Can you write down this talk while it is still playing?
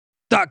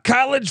The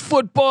college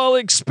football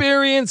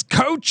experience,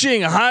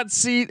 coaching hot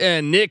seat,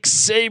 and Nick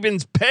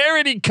Saban's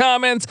parody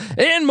comments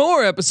and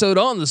more episode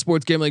on the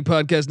Sports Gambling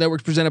Podcast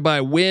Network presented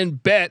by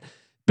WynnBET.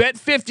 Bet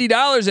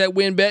 $50 at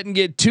WynnBET and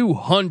get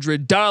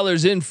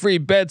 $200 in free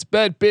bets.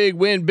 Bet big,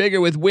 win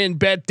bigger with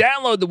WynnBET.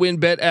 Download the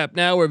WynnBET app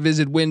now or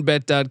visit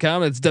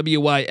wynnbet.com. That's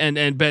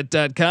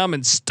WYNNBet.com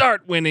and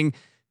start winning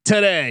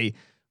today.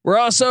 We're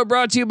also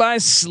brought to you by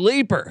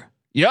Sleeper.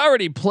 You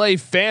already play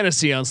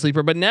fantasy on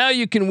Sleeper, but now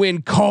you can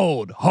win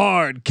cold,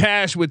 hard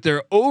cash with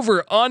their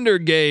over/under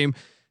game.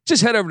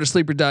 Just head over to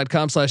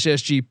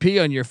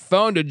sleeper.com/SGP on your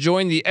phone to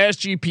join the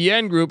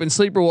SGPN group, and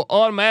Sleeper will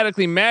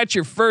automatically match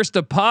your first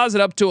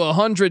deposit up to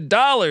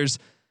 $100.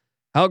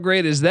 How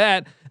great is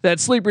that?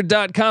 That's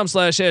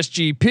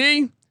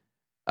sleeper.com/SGP.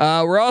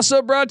 We're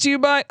also brought to you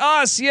by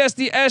us. Yes,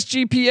 the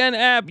SGPN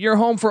app, your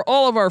home for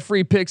all of our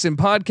free picks and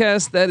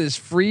podcasts. That is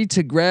free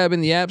to grab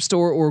in the App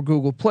Store or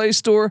Google Play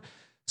Store.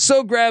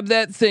 So grab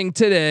that thing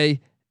today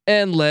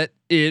and let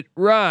it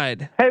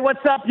ride. Hey,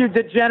 what's up, you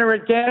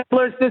degenerate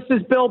gamblers? This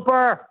is Bill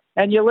Burr,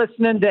 and you're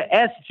listening to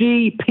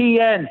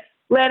SGPN.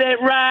 Let it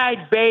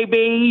ride,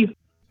 baby.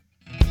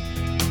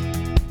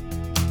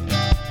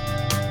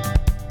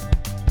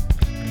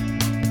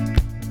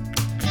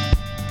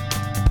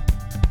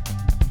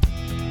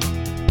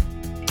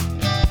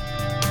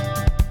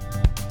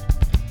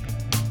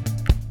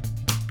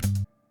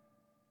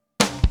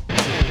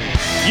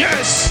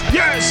 Yes,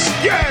 yes,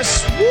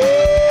 yes.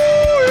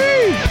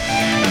 Woo-wee.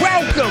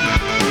 Welcome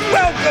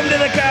to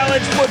the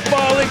college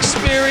football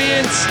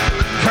experience.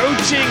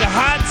 Coaching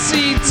hot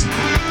seat,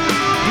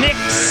 Nick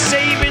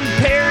Saban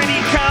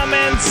parody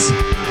comments,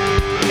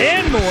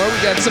 and more.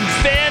 We got some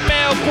fan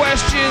mail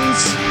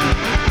questions.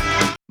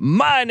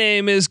 My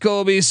name is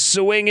Colby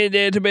Swinging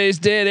Database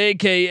Dad,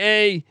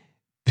 aka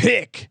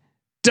Pick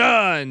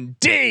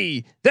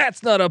Dundee.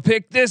 That's not a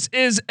pick. This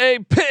is a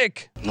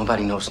pick.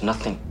 Nobody knows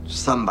nothing.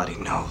 Somebody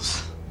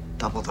knows.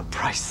 Double the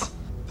price,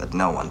 but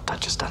no one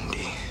touches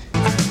Dundee.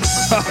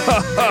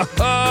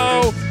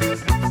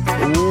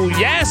 Ooh,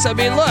 yes. I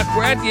mean, look,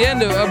 we're at the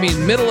end of,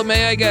 middle of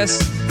May, I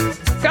guess.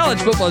 College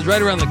football is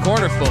right around the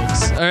corner,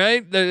 folks. All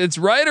right. It's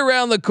right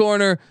around the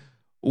corner.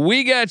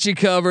 We got you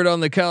covered on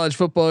the college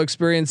football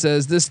experience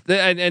as this,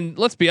 and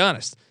let's be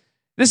honest,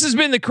 this has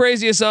been the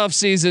craziest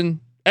offseason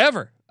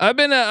ever. I've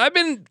been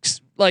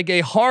like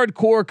a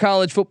hardcore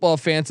college football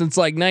fan since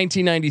like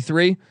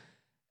 1993.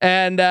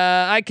 And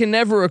I can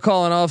never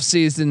recall an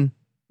offseason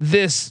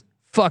this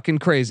fucking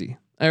crazy.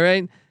 All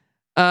right.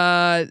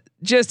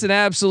 Just an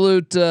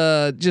absolute,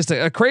 just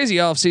a crazy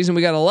offseason.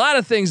 We got a lot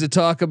of things to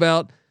talk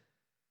about.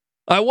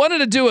 I wanted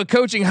to do a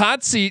coaching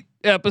hot seat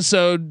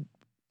episode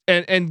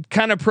and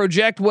kind of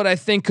project what I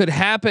think could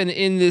happen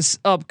in this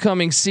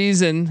upcoming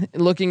season,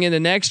 looking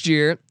into next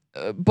year.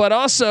 But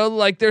also,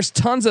 like, there's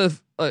tons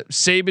of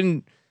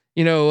Saban,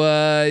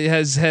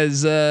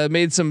 has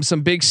made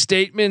some big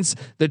statements.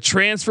 The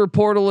transfer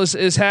portal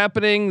is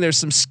happening. There's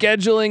some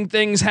scheduling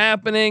things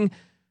happening.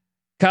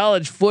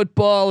 College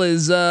football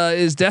is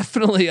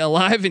definitely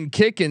alive and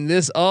kicking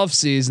this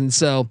offseason.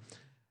 So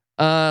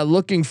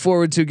looking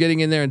forward to getting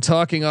in there and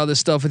talking all this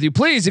stuff with you.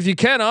 Please, if you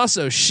can,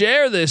 also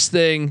share this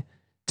thing.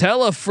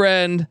 Tell a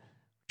friend.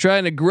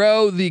 Trying to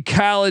grow the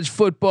college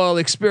football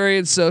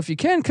experience. So if you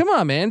can, come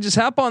on, man, just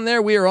hop on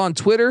there. We are on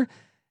Twitter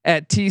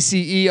at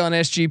TCE on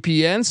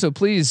SGPN. So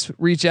please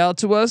reach out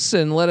to us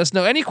and let us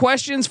know any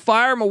questions.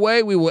 Fire them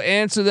away. We will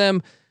answer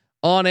them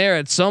on air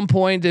at some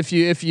point. If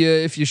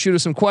you shoot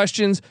us some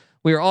questions.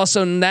 We are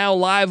also now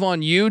live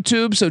on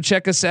YouTube. So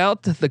check us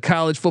out, the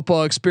college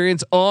football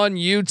experience on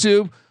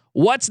YouTube.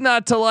 What's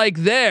not to like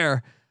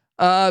there?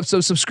 So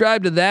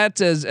subscribe to that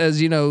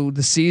as you know,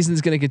 the season's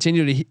going to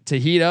continue to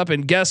heat up.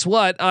 And guess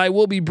what? I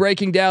will be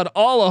breaking down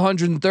all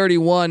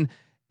 131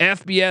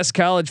 FBS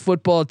college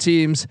football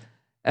teams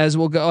as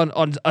we'll go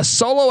on a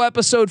solo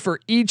episode for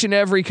each and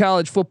every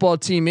college football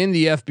team in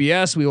the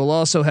FBS. We will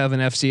also have an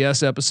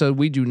FCS episode.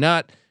 We do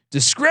not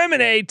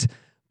discriminate,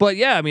 but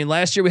yeah, I mean,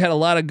 last year we had a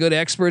lot of good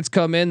experts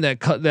come in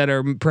that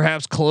are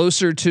perhaps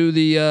closer to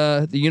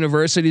the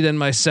university than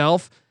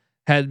myself.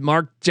 Had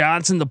Mark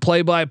Johnson, the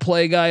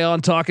play-by-play guy, on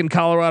talking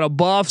Colorado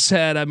Buffs.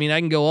 I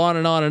can go on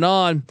and on and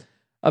on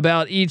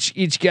about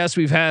each guest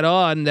we've had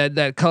on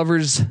that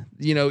covers,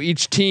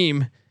 each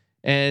team,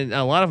 and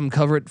a lot of them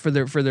cover it for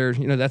their,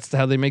 that's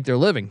how they make their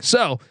living.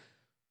 So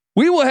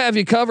we will have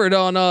you covered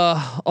on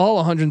all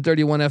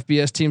 131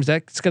 FBS teams.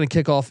 That's going to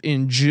kick off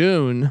in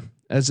June,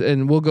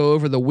 and we'll go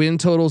over the win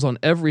totals on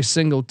every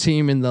single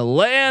team in the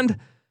land.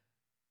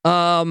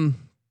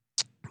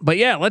 But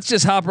yeah, let's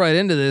just hop right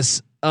into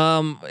this.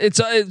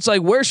 It's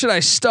like, where should I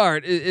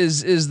start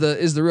is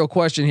the real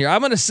question here. I'm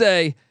going to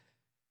say,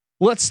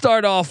 let's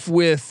start off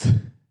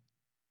with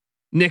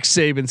Nick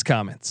Saban's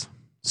comments.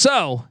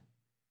 So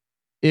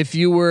if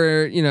you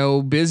were,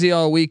 busy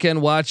all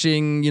weekend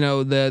watching,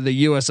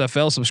 the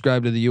USFL,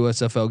 subscribe to the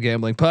USFL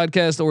Gambling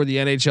Podcast, or the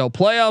NHL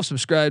playoffs,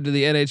 subscribe to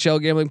the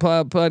NHL Gambling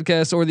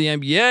Podcast, or the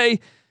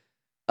NBA.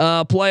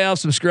 Playoff,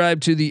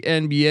 subscribe to the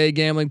NBA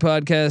Gambling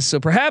Podcast. So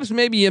perhaps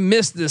maybe you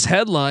missed this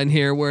headline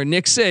here where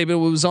Nick Saban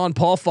was on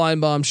Paul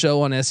Feinbaum's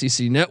show on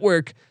SEC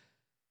Network.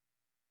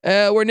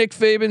 Where Nick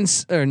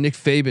Saban, where Nick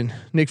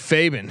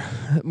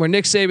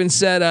Saban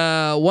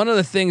said, one of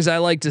the things I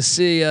like to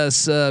see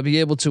us be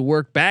able to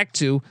work back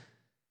to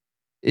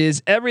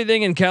is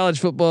everything in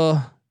college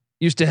football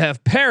used to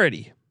have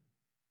parity.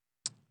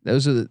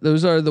 Those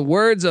are the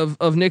words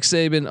of Nick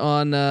Saban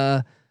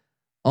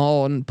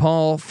on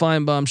Paul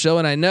Feinbaum's show,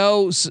 and I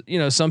know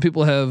some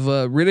people have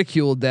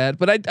ridiculed that,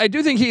 but I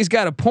do think he's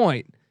got a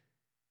point.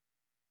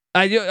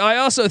 I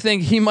also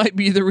think he might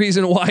be the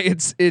reason why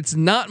it's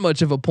not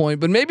much of a point,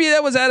 but maybe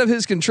that was out of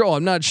his control.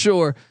 I'm not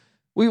sure.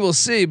 We will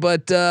see.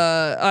 But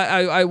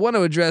I want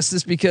to address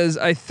this because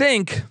I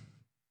think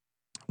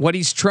what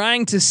he's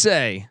trying to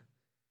say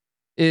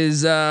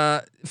is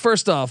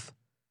first off,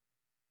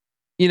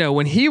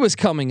 when he was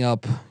coming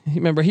up,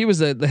 remember he was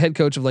the head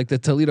coach of like the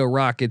Toledo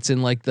Rockets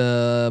in like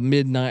the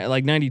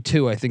like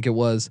 92, I think it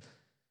was,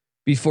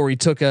 before he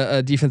took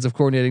a defensive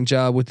coordinating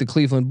job with the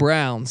Cleveland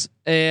Browns.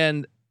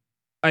 And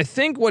I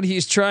think what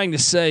he's trying to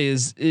say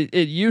is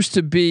it used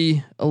to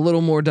be a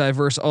little more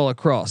diverse all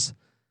across.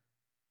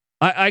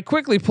 I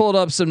quickly pulled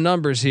up some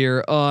numbers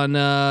here on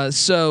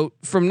so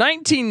from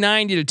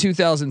 1990 to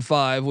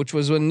 2005, which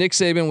was when Nick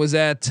Saban was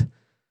at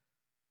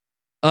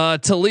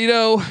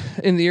Toledo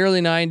in the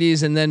early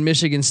 90s, and then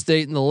Michigan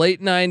State in the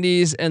late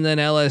 90s, and then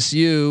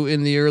LSU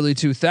in the early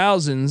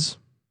 2000s.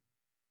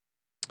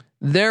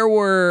 There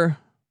were,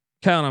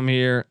 count them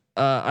here.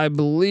 I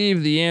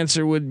believe the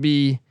answer would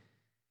be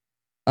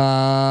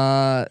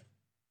that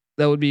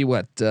would be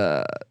what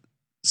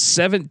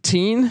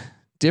 17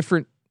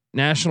 different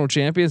national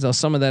champions. Now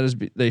some of that is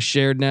they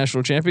shared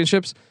national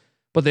championships,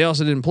 but they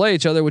also didn't play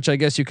each other, which I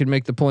guess you could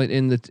make the point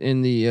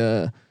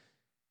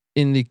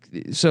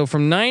so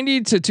from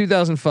 90 to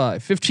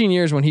 2005, 15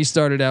 years when he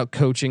started out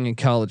coaching in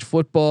college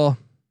football,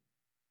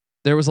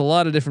 there was a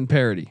lot of different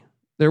parity.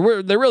 There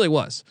really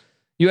was.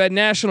 You had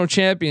national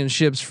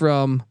championships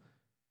from,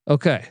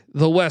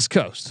 the West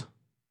Coast.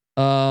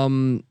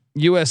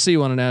 USC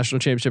won a national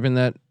championship in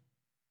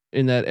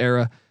that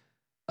era.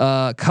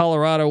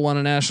 Colorado won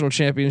a national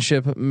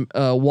championship.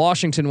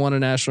 Washington won a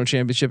national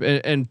championship,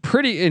 and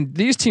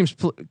these teams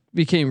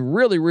became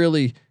really,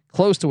 really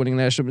close to winning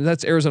national.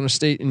 That's Arizona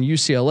State and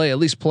UCLA, at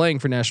least playing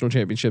for national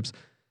championships.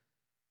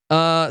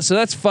 So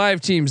that's 5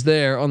 teams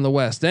there on the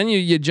West. Then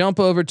you jump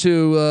over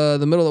to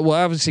the middle.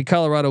 Well, obviously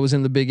Colorado was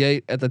in the Big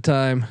 8 at the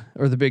time,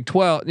 or the Big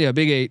 12. Yeah,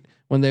 Big 8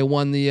 when they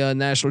won the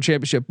national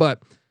championship.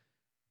 But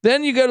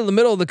then you go to the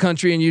middle of the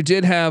country, and you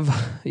did have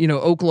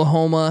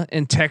Oklahoma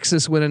and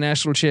Texas win a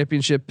national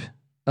championship.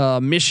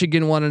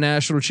 Michigan won a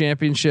national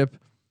championship.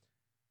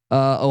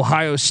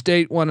 Ohio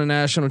State won a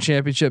national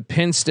championship.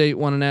 Penn State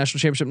won a national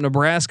championship.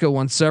 Nebraska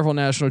won several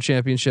national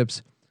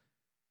championships.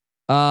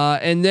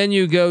 And then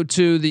you go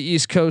to the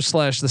East Coast /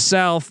 the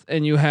South,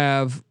 and you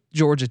have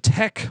Georgia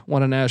Tech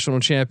won a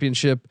national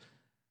championship.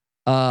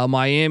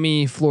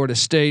 Miami, Florida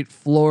State,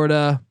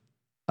 Florida,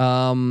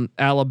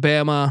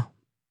 Alabama.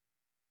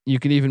 You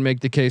can even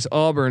make the case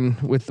Auburn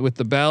with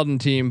the Bowden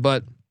team.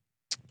 But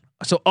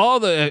so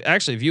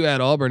actually, if you add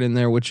Auburn in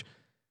there, which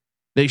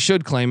they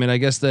should claim it, I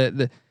guess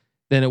then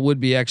it would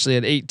be actually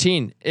at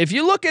 18. If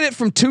you look at it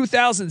from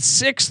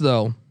 2006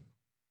 though,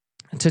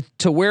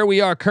 to where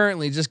we are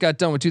currently, just got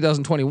done with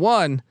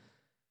 2021,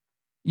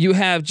 you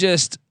have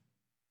just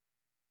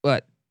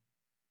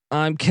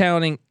I'm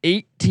counting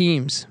 8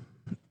 teams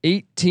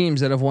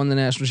that have won the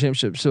national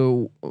championship.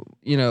 So,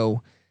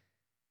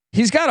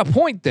 he's got a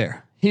point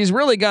there. He's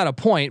really got a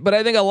point, but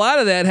I think a lot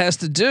of that has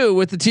to do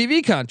with the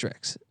TV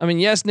contracts. I mean,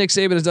 yes, Nick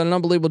Saban has done an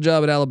unbelievable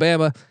job at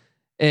Alabama,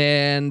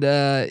 and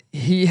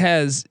he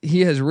has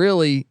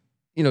really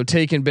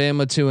taken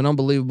Bama to an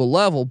unbelievable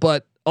level.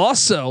 But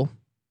also,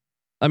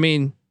 I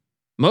mean,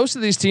 most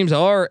of these teams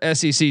are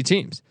SEC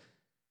teams.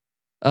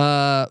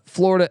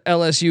 Florida,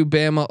 LSU,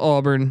 Bama,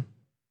 Auburn,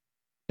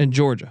 and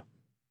Georgia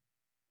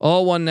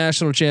all won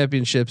national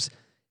championships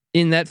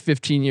in that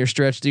 15-year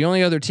stretch. The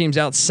only other teams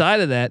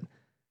outside of that,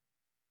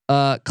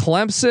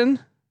 Clemson,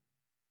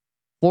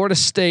 Florida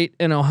State,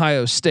 and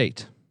Ohio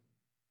State.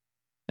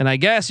 And I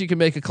guess you can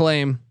make a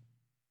claim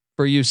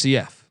for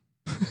UCF.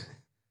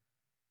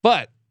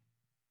 But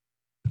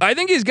I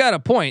think he's got a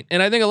point,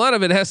 and I think a lot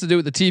of it has to do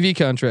with the TV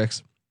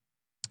contracts.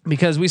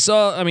 Because we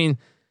saw, I mean,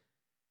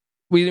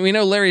 we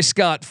know Larry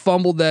Scott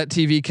fumbled that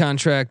TV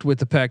contract with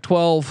the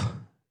Pac-12.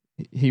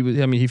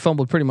 He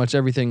fumbled pretty much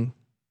every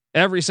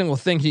single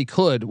thing he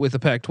could with the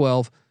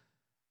Pac-12.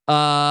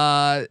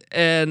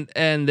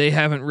 And they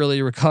haven't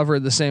really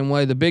recovered the same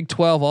way. The Big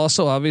 12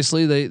 also,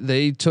 obviously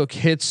they took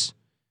hits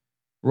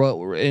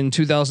in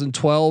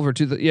 2012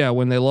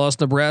 when they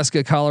lost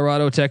Nebraska,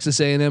 Colorado, Texas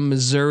A&M,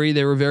 Missouri.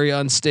 They were very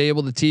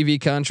unstable. The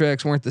TV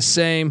contracts weren't the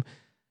same.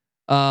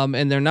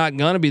 And they're not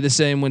going to be the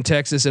same when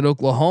Texas and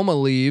Oklahoma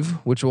leave,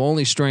 which will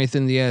only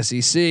strengthen the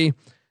SEC.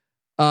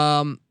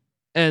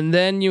 And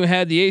then you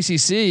had the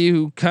ACC,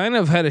 who kind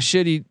of had a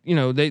shitty,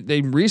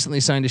 they recently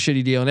signed a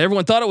shitty deal, and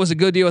everyone thought it was a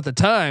good deal at the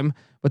time,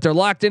 but they're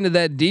locked into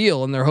that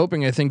deal, and they're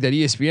hoping, I think, that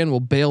ESPN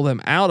will bail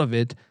them out of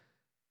it.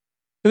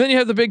 And then you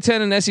have the Big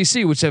Ten and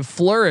SEC, which have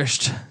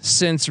flourished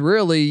since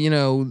really,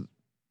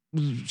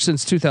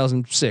 since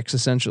 2006,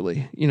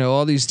 essentially.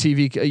 All these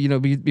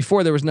TV,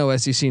 before there was no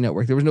SEC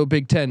network, there was no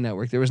Big Ten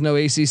network, there was no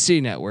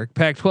ACC network,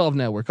 Pac-12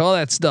 network, all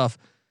that stuff.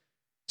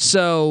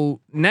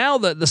 So now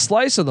that the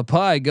slice of the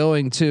pie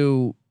going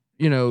to,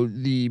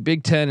 the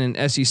Big Ten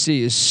and SEC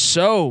is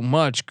so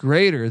much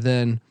greater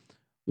than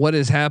what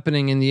is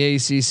happening in the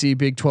ACC,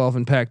 Big 12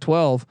 and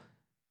Pac-12.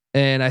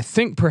 And I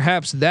think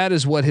perhaps that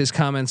is what his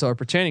comments are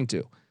pertaining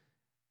to.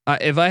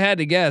 If I had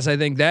to guess, I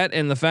think that,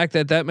 and the fact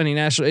that many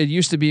it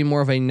used to be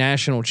more of a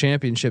national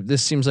championship.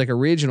 This seems like a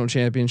regional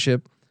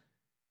championship,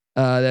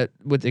 that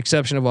with the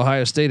exception of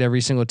Ohio State,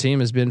 every single team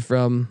has been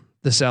from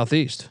the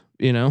Southeast,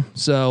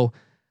 so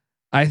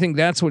I think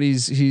that's what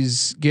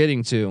he's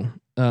getting to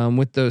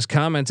with those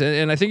comments,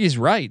 and I think he's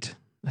right.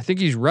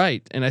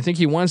 And I think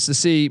he wants to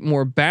see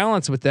more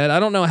balance with that. I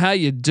don't know how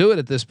you do it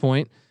at this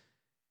point.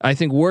 I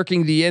think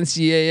working the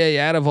NCAA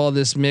out of all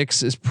this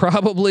mix is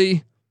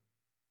probably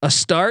a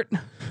start.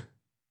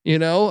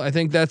 I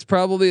think that's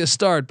probably a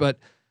start, but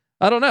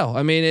I don't know.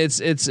 I mean,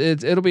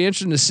 it'll be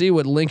interesting to see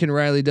what Lincoln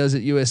Riley does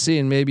at USC,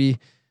 and maybe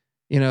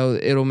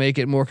it'll make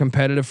it more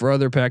competitive for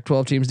other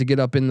Pac-12 teams to get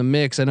up in the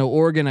mix. I know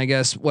Oregon. I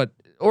guess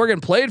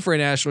Oregon played for a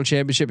national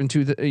championship in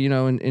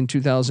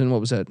 2000. What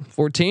was that?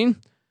 14.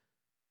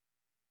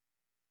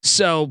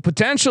 So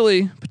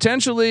potentially,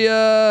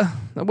 that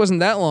wasn't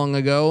that long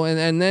ago.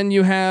 And then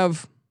you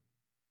have,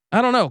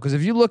 I don't know, because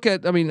if you look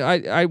at, we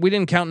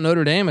didn't count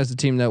Notre Dame as the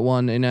team that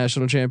won a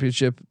national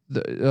championship.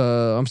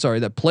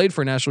 That played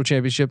for a national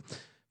championship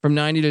from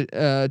 90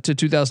 to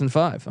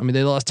 2005.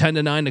 They lost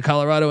 10-9 to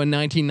Colorado in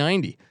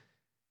 1990.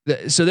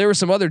 So there were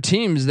some other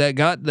teams that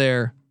got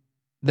there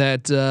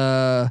that,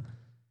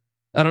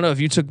 I don't know if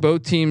you took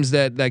both teams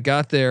that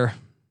got there,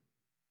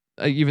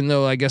 even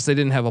though I guess they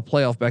didn't have a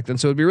playoff back then.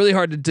 So it'd be really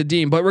hard to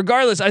deem, but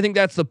regardless, I think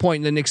that's the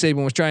point that Nick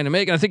Saban was trying to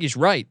make. And I think he's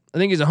right. I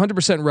think he's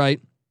 100%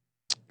 right.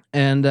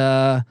 And,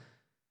 I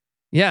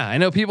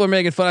know people are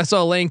making fun. I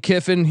saw Lane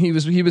Kiffin. He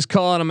was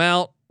calling him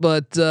out,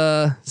 but,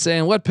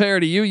 saying what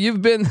parody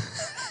you've been,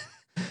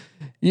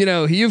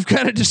 you've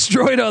kind of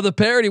destroyed all the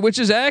parody, which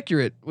is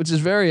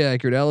very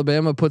accurate.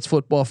 Alabama puts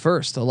football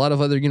first. A lot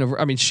of other,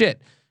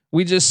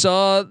 we just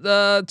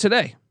saw,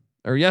 today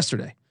or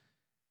yesterday,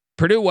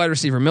 Purdue wide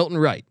receiver Milton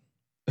Wright,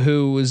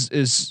 who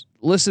is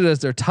listed as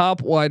their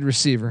top wide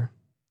receiver.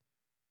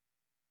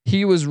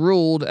 He was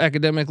ruled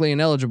academically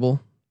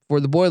ineligible for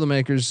the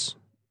Boilermakers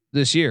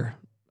this year,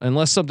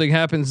 unless something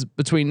happens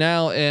between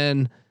now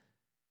and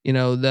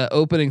the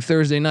opening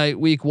Thursday night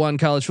Week 1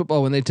 college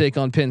football when they take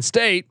on Penn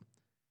State.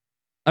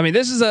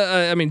 This is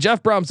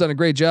Jeff Brom's done a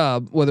great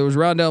job, whether it was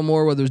Rondale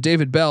Moore, whether it was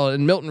David Bell,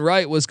 and Milton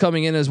Wright was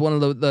coming in as one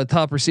of the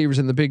top receivers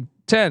in the Big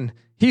Ten.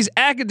 He's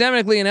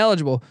academically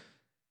ineligible,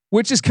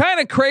 which is kind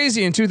of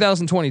crazy in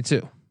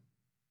 2022.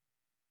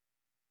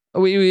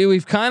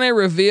 We've kind of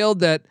revealed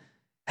that,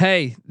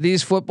 hey,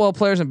 these football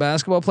players and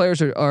basketball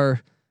players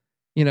are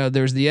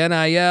there's the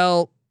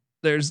NIL,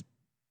 if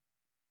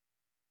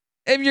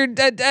you're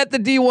at the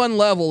D1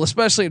 level,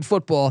 especially in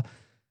football,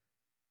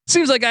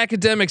 seems like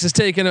academics has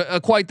taken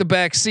a quite the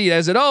back seat,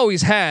 as it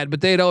always had,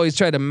 but they'd always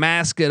try to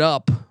mask it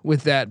up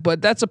with that.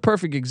 But that's a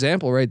perfect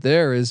example right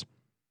there. Is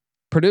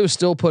Purdue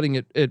still putting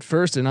it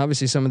first, and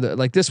obviously some of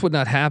the this would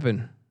not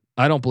happen.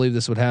 I don't believe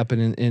this would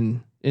happen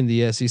in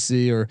the SEC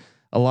or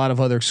a lot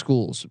of other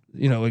schools,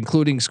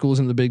 including schools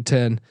in the Big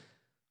Ten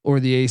or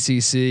the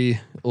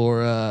ACC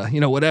or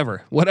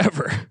whatever.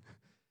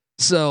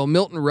 So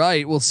Milton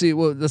Wright, we'll see.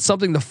 Well, that's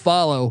something to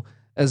follow,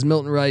 as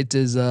Milton Wright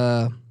is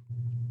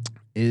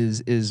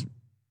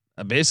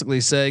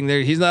basically saying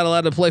there he's not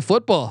allowed to play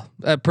football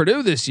at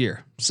Purdue this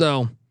year.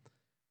 So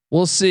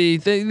we'll see.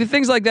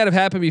 Things like that have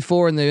happened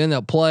before, and they end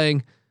up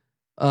playing.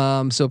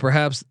 So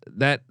perhaps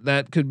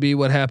that could be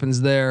what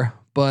happens there.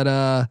 But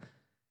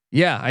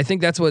I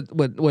think that's what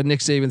Nick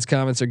Saban's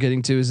comments are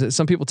getting to, is that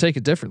some people take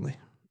it differently.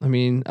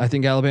 I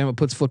think Alabama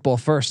puts football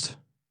first,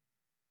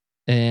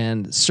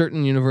 and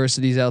certain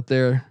universities out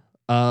there,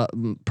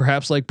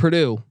 perhaps like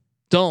Purdue,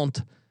 don't.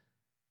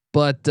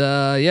 But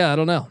I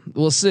don't know.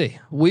 We'll see.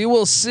 We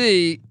will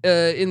see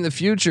in the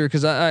future,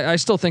 because I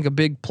still think a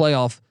big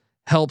playoff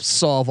helps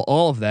solve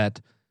all of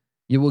that.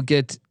 You will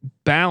get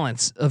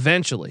balance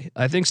eventually.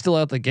 I think still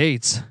out the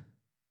gates,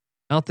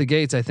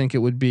 I think it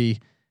would be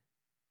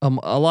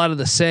a lot of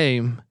the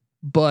same.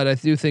 But I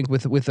do think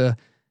with a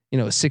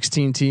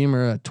 16 team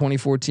or a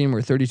 24 team or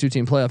a 32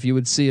 team playoff, you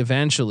would see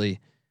eventually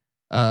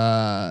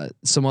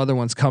some other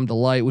ones come to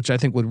light, which I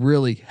think would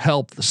really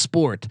help the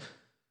sport.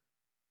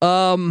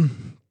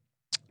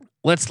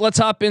 Let's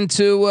hop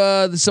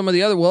into some of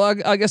the other. Well,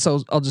 I guess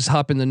I'll just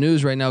hop in the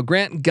news right now.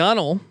 Grant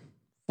Gunnell,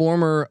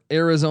 former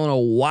Arizona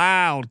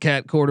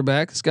Wildcat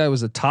quarterback. This guy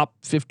was a top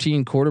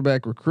 15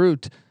 quarterback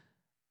recruit.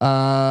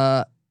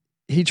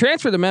 He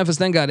transferred to Memphis,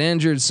 then got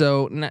injured.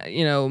 So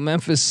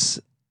Memphis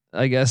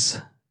I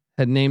guess,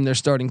 had named their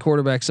starting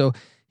quarterback. So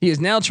he is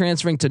now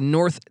transferring to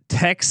North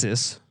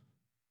Texas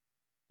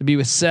to be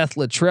with Seth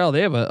Littrell.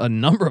 They have a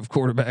number of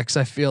quarterbacks.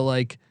 I feel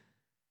like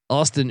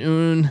Austin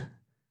Une,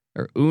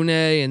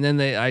 and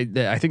then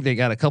I think they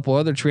got a couple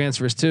other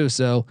transfers too.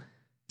 So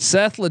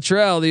Seth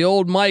Littrell, the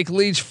old Mike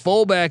Leach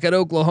fullback at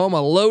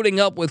Oklahoma, loading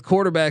up with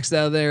quarterbacks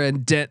down there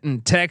in Denton,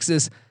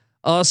 Texas.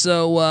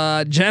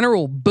 Also,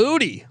 General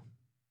Booty.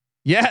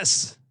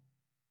 Yes.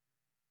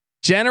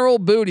 General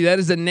Booty. That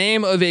is the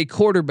name of a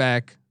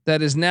quarterback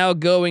that is now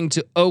going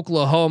to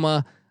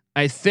Oklahoma.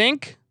 I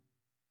think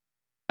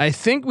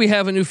we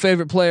have a new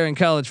favorite player in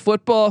college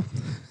football.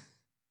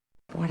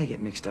 Why'd I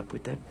get mixed up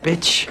with that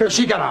bitch? Because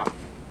she got a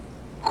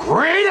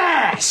great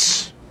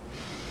ass.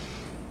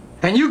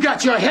 And you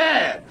got your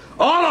head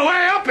all the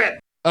way up it.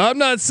 I'm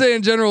not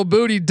saying General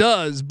Booty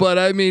does, but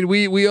I mean,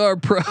 we are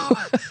pro.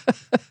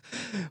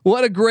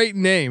 What a great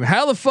name.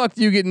 How the fuck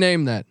do you get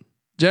named that?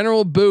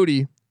 General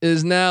Booty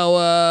is now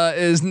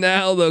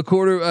the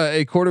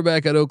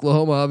quarterback at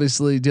Oklahoma.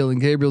 Obviously, Dylan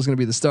Gabriel is going to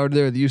be the starter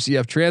there. The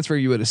UCF transfer,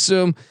 you would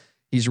assume.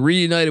 He's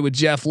reunited with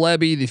Jeff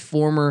Lebby, the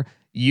former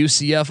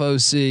UCF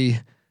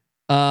OC.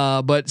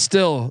 But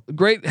still,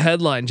 great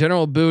headline.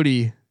 General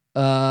Booty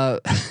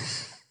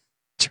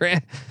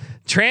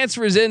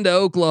transfers into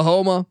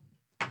Oklahoma.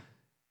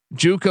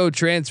 JUCO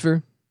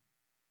transfer.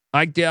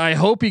 I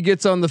hope he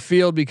gets on the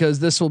field because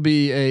this will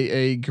be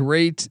a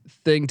great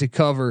thing to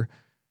cover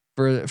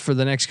for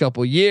the next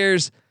couple of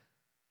years.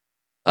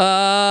 What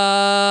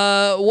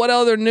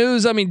other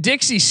news? I mean,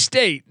 Dixie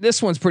State.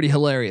 This one's pretty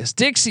hilarious.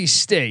 Dixie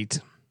State.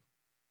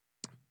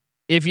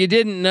 If you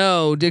didn't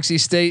know, Dixie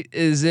State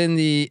is in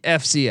the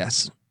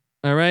FCS.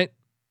 All right,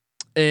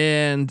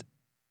 and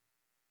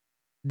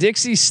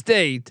Dixie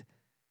State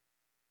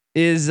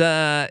is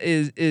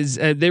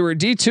they were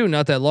D2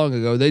 not that long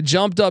ago. They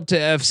jumped up to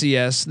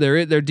FCS.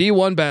 They're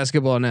D1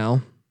 basketball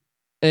now,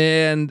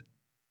 and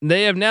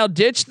they have now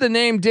ditched the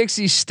name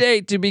Dixie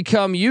State to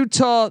become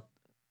Utah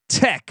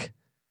Tech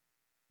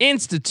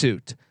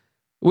Institute,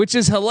 which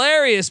is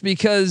hilarious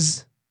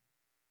because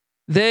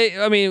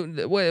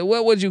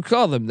what would you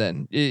call them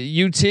then?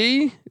 UT?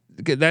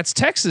 That's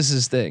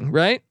Texas's thing,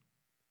 right?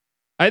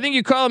 I think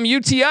you call them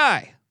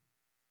UTI.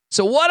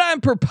 So what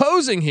I'm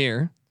proposing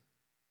here,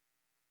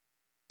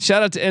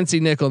 shout out to NC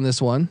Nick on this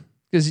one,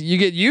 because you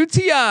get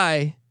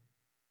UTI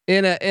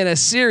in a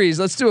series.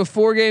 Let's do a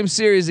 4-game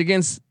series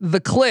against the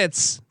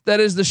Clits. That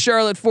is the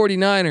Charlotte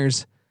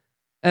 49ers.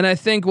 And I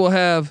think we'll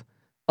have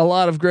a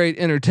lot of great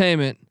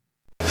entertainment.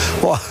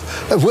 Well,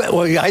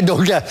 I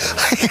don't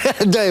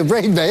get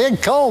brain man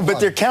cold, but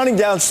they're counting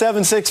down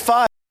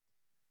 7-6-5.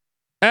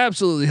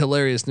 Absolutely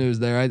hilarious news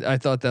there. I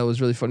thought that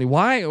was really funny.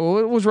 Why?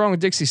 What was wrong with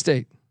Dixie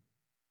State?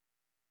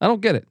 I don't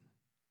get it.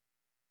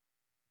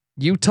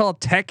 Utah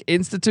Tech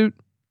Institute?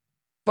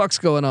 Fuck's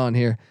going on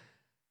here?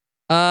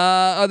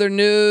 Other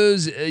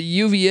news: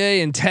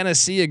 UVA and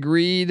Tennessee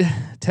agreed.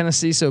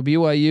 Tennessee, so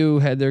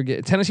BYU had their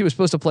Tennessee was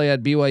supposed to play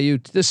at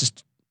BYU. This is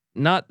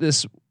not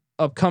this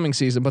upcoming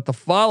season, but the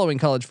following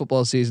college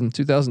football season,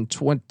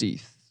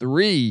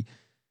 2023.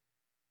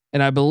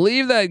 And I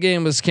believe that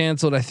game was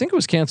canceled. I think it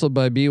was canceled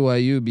by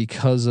BYU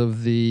because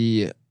of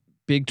the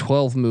Big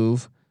 12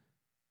 move.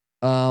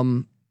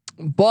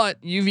 But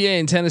UVA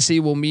and Tennessee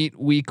will meet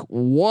week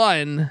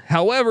 1.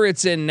 However,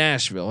 it's in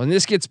Nashville. And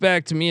this gets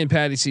back to me and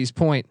Patty C's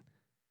point.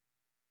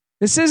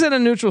 This isn't a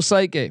neutral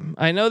site game.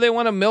 I know they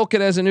want to milk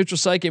it as a neutral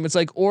site game. It's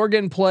like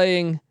Oregon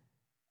playing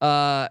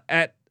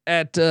at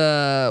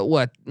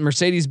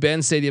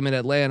Mercedes-Benz Stadium in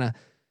Atlanta.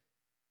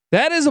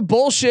 That is a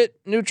bullshit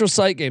neutral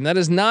site game. That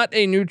is not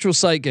a neutral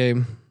site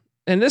game.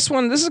 And this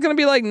is going to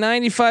be like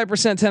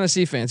 95%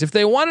 Tennessee fans. If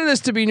they wanted this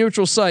to be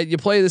neutral site, you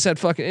play this at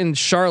fucking in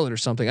Charlotte or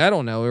something. I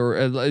don't know,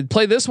 or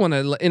play this one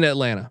in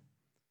Atlanta.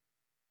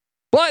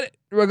 But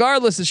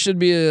regardless, it should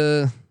be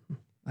a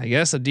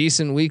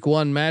decent week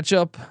 1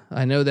 matchup.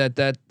 I know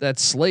that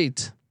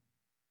slate.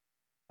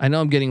 I know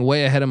I'm getting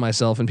way ahead of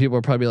myself, and people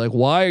are probably like,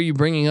 "Why are you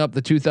bringing up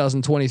the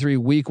 2023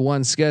 week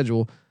 1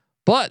 schedule?"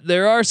 But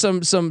there are some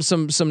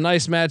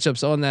nice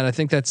matchups on that. I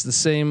think that's the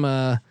same.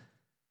 I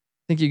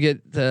think you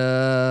get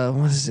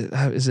what is it?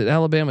 Is it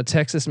Alabama,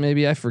 Texas?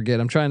 Maybe I forget.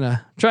 I'm trying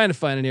to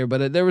find it here,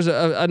 but there was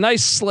a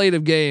nice slate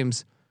of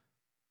games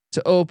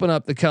to open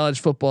up the college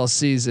football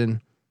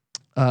season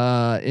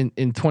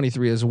in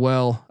 23 as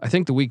well. I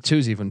think the week 2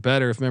 is even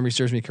better if memory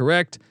serves me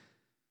correct.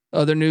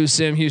 Other news: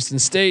 Sam Houston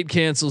State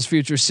cancels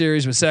future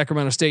series with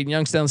Sacramento State and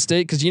Youngstown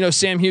State, because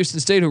Sam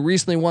Houston State, who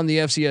recently won the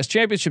FCS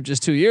championship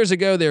just 2 years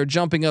ago, they are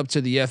jumping up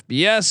to the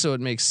FBS, so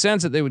it makes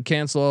sense that they would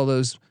cancel all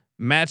those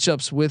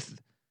matchups with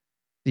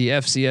the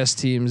FCS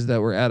teams that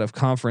were out of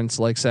conference,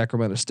 like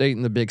Sacramento State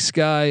in the Big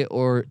Sky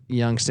or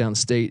Youngstown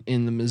State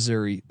in the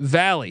Missouri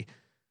Valley.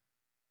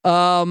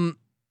 One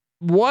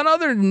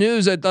other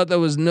news I thought that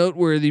was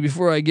noteworthy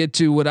before I get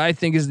to what I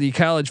think is the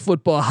college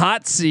football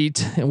hot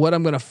seat and what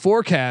I'm going to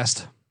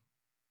forecast.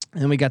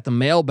 And we got the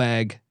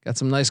mailbag, got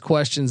some nice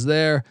questions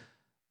there,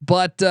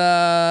 but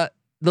the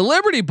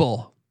Liberty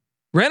Bowl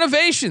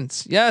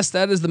renovations. Yes,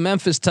 that is the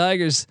Memphis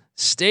Tigers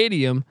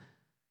stadium.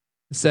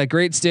 It's that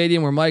great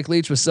stadium where Mike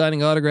Leach was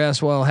signing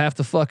autographs while half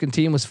the fucking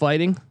team was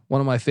fighting.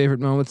 One of my favorite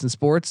moments in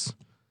sports.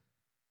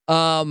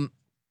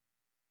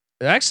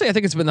 Actually, I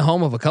think it's been the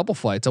home of a couple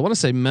fights. I want to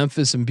say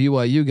Memphis and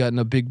BYU got in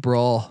a big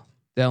brawl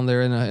down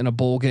there in a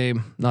bowl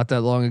game not that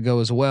long ago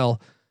as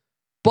well.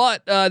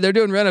 But they're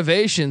doing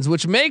renovations,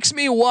 which makes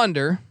me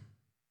wonder.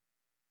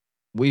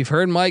 We've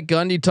heard Mike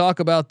Gundy talk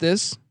about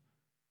this.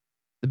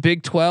 The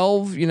Big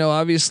 12,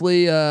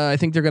 obviously, I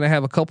think they're going to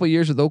have a couple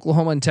years with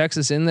Oklahoma and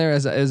Texas in there,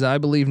 as I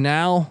believe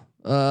now.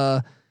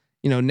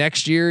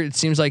 Next year it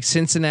seems like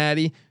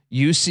Cincinnati,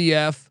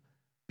 UCF,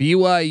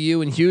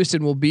 BYU, and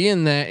Houston will be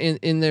in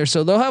there.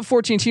 So they'll have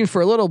 14 teams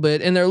for a little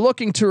bit, and they're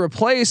looking to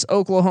replace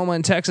Oklahoma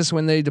and Texas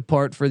when they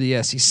depart for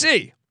the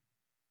SEC.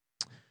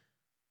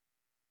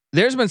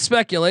 There's been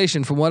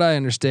speculation, from what I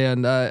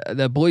understand,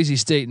 that Boise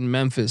State and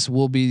Memphis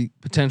will be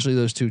potentially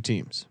those two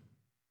teams,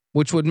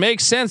 which would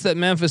make sense that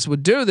Memphis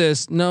would do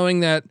this,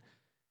 knowing that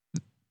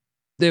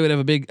they would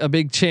have a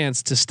big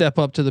chance to step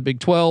up to the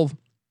Big 12,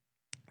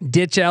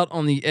 ditch out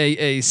on the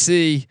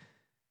AAC,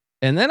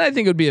 and then I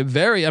think it would be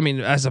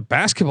as a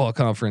basketball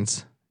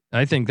conference,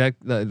 I think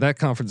that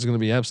conference is going to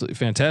be absolutely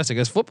fantastic.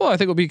 As football, I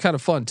think will be kind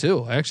of fun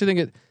too. I actually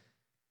think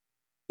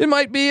it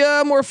might be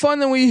more fun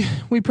than we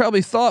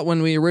probably thought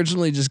when we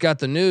originally just got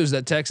the news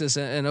that Texas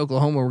and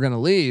Oklahoma were going to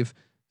leave.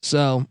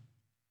 So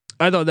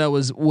I thought that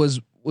was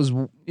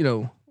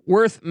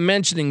worth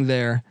mentioning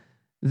there,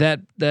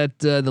 that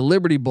the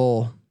Liberty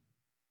Bowl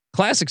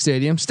Classic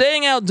Stadium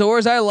staying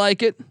outdoors. I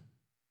like it.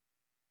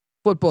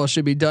 Football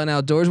should be done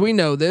outdoors. We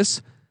know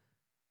this.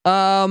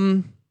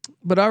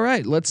 But all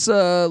right, let's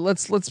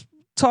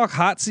talk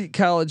hot seat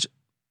college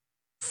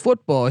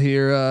football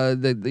here.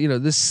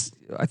 This,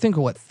 I think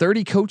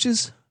 30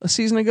 coaches a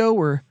season ago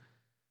were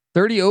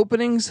 30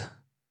 openings.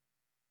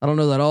 I don't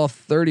know that all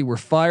 30 were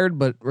fired,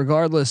 but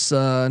regardless,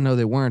 no,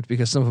 they weren't,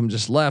 because some of them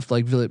just left,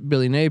 like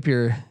Billy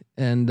Napier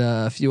and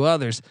a few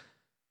others.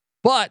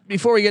 But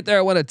before we get there,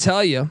 I want to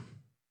tell you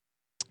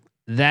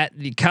that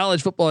the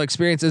college football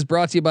experience is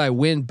brought to you by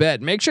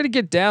WinBet. Make sure to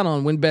get down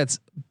on WinBet's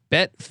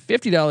Bet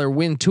 $50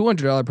 win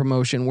 $200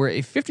 promotion, where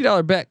a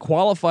 $50 bet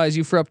qualifies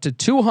you for up to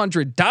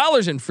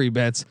 $200 in free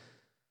bets.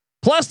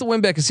 Plus, the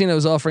WinBet Casino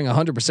is offering a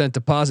 100%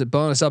 deposit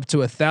bonus up to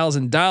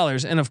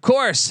 $1,000. And of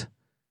course,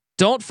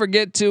 don't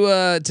forget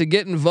to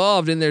get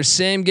involved in their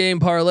same game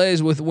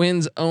parlays with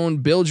Win's own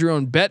build your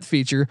own bet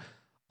feature.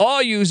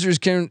 All users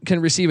can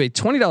receive a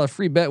 $20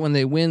 free bet when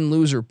they win,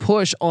 lose, or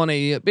push on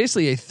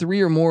basically a 3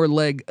 or more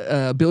leg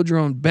build your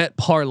own bet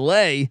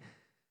parlay.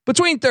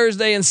 Between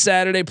Thursday and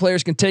Saturday,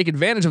 players can take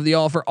advantage of the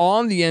offer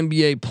on the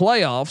NBA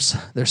playoffs.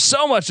 There's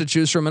so much to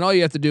choose from, and all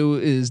you have to do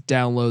is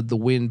download the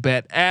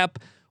WinBet app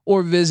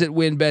or visit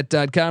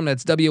winbet.com.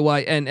 That's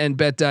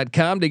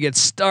WYNNBet.com to get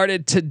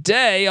started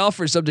today.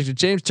 Offer subject to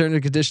change. Terms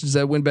and conditions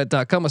at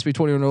winbet.com. Must be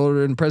 21 or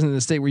older and present in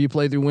the state where you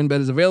play through.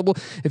 WinBet is available.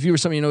 If you or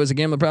someone you know has a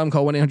gambling problem,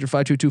 call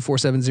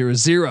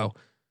 1-800-522-4700.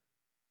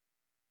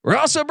 We're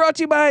also brought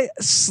to you by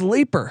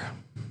Sleeper.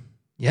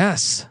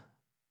 Yes.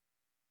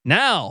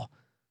 Now,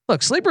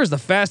 look, Sleeper is the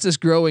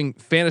fastest growing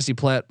fantasy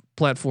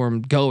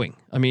platform going.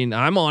 I mean,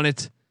 I'm on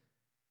it.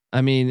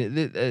 I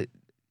mean,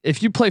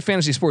 if you play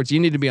fantasy sports,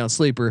 you need to be on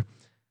Sleeper.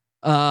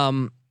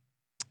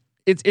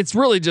 It's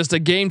really just a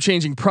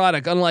game-changing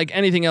product, unlike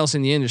anything else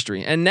in the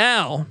industry. And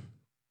now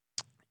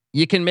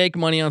you can make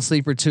money on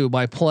Sleeper too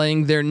by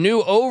playing their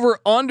new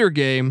over/under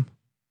game.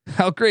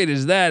 How great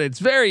is that? It's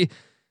very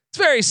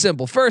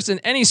simple. First, in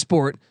any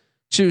sport,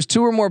 choose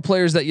 2 or more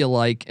players that you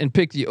like and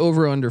pick the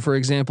over/under. For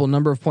example,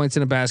 number of points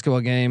in a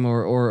basketball game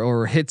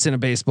or hits in a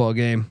baseball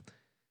game.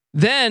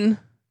 Then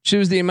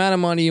choose the amount of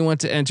money you want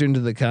to enter into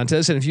the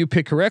contest, and if you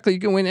pick correctly, you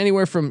can win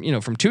anywhere from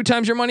 2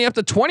 times your money up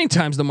to 20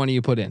 times the money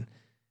you put in.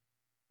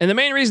 And the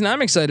main reason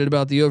I'm excited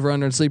about the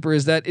over/under and Sleeper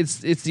is that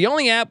it's the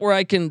only app where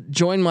I can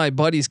join my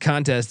buddies'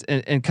 contest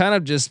and kind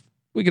of just,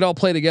 we could all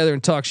play together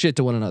and talk shit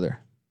to one another.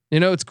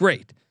 It's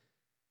great.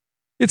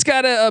 It's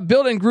got a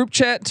built-in group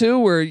chat too,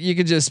 where you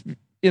could just,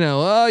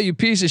 oh, you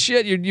piece of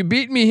shit, you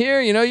beat me here.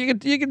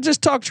 You could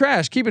just talk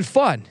trash, keep it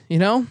fun.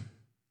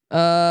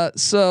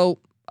 So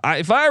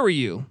if I were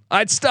you,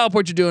 I'd stop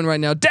what you're doing right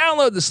now.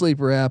 Download the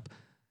Sleeper app,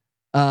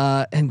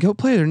 and go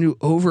play their new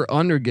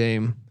over/under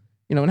game.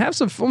 And have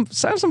some fun.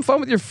 Have some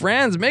fun with your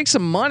friends. Make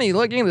some money.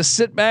 Looking to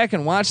sit back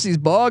and watch these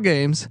ball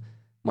games.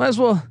 Might as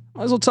well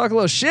talk a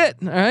little shit.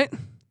 All right.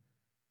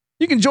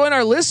 You can join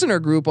our listener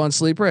group on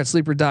Sleeper at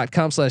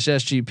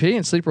sleeper.com/SGP,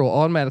 and Sleeper will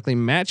automatically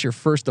match your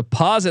first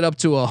deposit up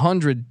to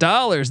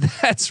 $100.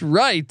 That's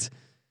right.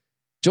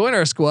 Join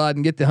our squad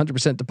and get the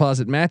 100%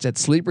 deposit match at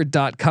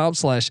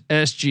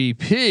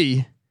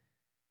sleeper.com/SGP.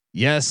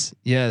 Yes.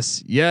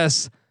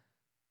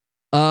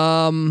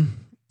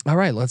 All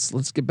right,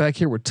 let's get back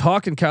here. We're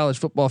talking college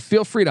football.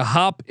 Feel free to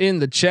hop in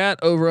the chat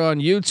over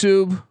on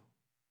YouTube.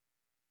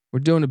 We're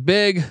doing it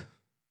big,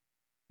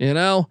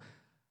 the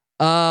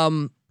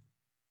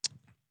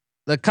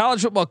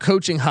college football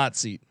coaching hot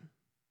seat.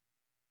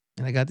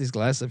 And I got these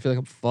glasses. I feel like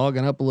I'm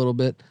fogging up a little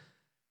bit.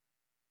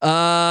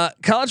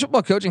 College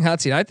football coaching hot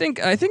seat. I think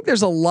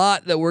there's a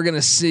lot that we're going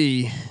to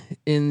see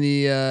in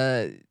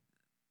the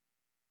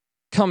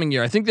coming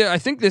year. I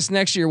think this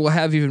next year will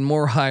have even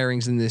more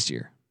hirings than this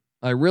year.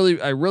 I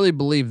really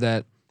believe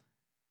that,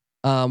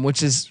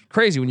 which is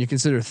crazy when you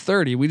consider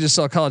 30. We just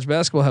saw college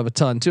basketball have a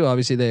ton too.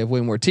 Obviously, they have way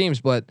more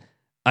teams, but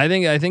I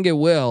think it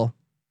will,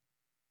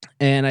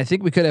 and I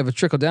think we could have a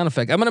trickle down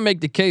effect. I'm going to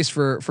make the case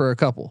for a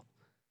couple.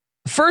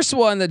 The first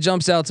one that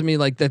jumps out to me,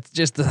 like that's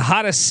just the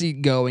hottest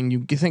seat going,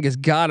 you think has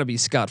got to be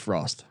Scott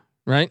Frost,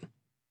 right?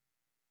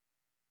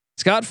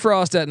 Scott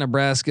Frost at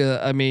Nebraska.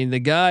 I mean, the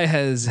guy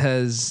he's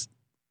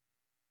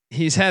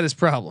had his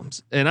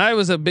problems, and I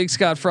was a big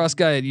Scott Frost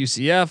guy at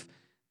UCF.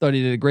 Thought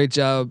he did a great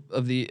job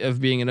of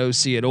being an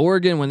OC at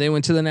Oregon when they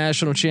went to the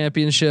national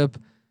championship.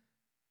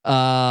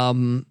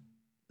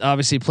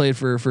 Obviously played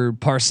for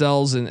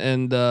Parcells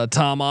and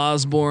Tom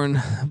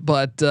Osborne,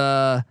 but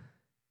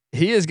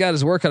he has got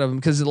his work out of him,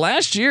 because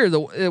last year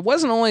it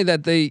wasn't only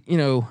that they,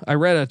 I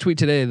read a tweet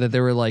today that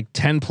they were like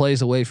 10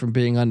 plays away from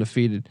being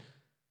undefeated.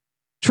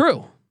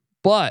 True,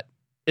 but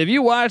if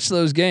you watch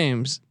those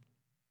games,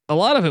 a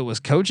lot of it was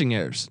coaching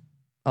errors.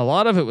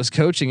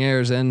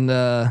 And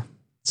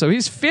so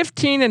he's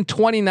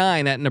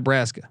 15-29 at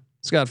Nebraska.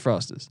 Scott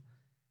Frost is.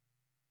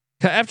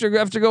 After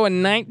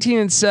going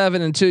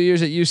 19-7 in 2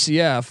 years at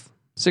UCF,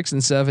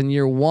 6-7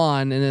 year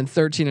one, and then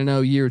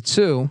 13-0 year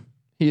two,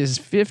 he is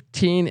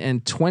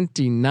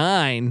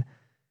 15-29.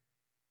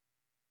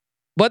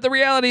 But the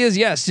reality is,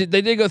 yes, they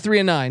did go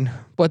 3-9,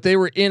 but they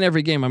were in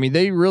every game. I mean,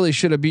 they really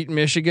should have beaten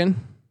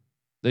Michigan.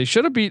 They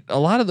should have beat a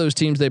lot of those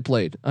teams they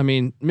played. I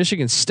mean,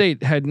 Michigan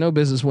State had no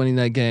business winning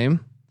that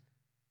game.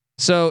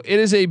 So it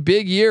is a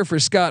big year for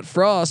Scott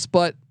Frost,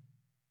 but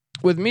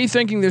with me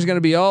thinking there's going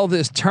to be all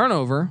this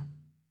turnover,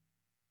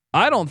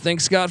 I don't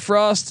think Scott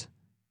Frost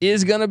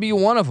is going to be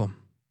one of them.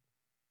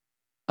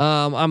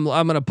 I'm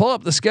going to pull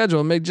up the schedule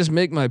and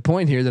make my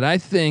point here that I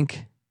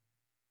think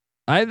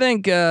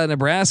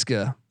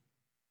Nebraska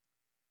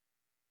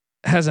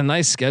has a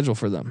nice schedule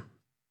for them.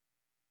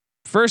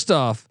 First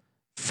off,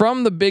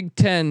 from the Big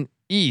Ten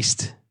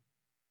East,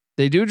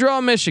 they do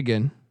draw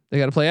Michigan. They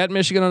got to play at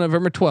Michigan on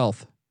November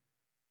 12th,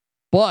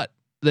 but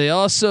they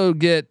also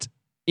get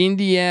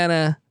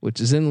Indiana, which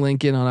is in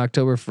Lincoln, on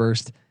October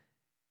 1st.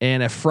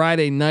 And a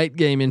Friday night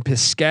game in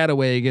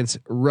Piscataway against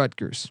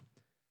Rutgers.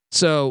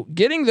 So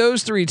getting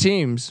those three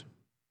teams,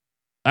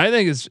 I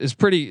think is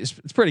pretty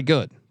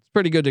good. It's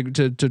pretty good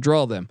to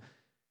draw them.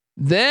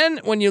 Then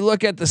when you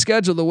look at the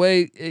schedule, the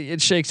way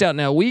it shakes out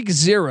now, week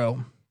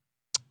 0,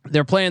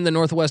 they're playing the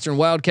Northwestern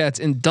Wildcats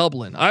in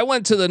Dublin. I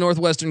went to the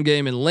Northwestern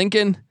game in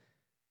Lincoln.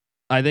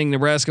 I think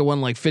Nebraska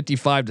won like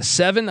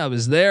 55-7. I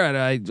was there, and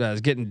I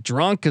was getting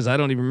drunk because I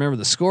don't even remember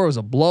the score. It was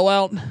a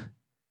blowout.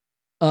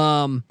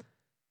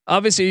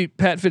 Obviously,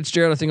 Pat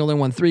Fitzgerald, I think, only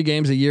won 3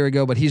 games a year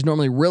ago, but he's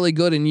normally really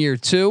good in year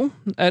 2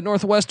 at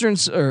Northwestern,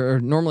 or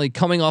normally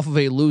coming off of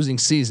a losing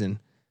season.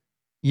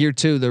 Year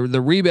 2,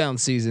 the rebound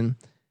season.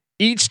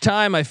 Each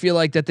time I feel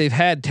like that they've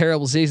had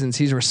terrible seasons,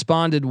 he's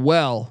responded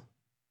well,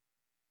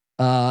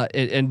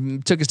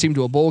 and took his team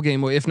to a bowl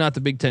game, if not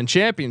the Big Ten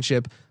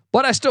championship.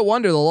 But I still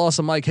wonder, the loss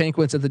of Mike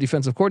Hankwitz at the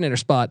defensive coordinator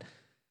spot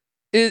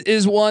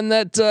is one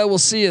that we'll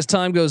see as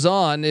time goes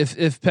on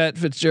if Pat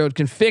Fitzgerald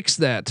can fix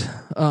that.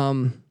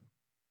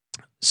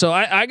 So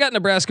I got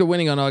Nebraska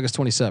winning on August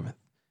 27th.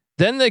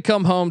 Then they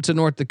come home to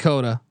North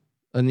Dakota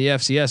in the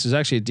FCS. It's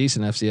actually a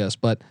decent FCS,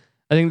 but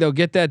I think they'll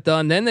get that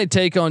done. Then they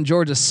take on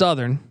Georgia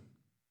Southern.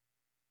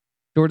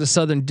 Georgia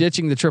Southern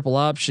ditching the triple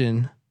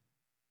option,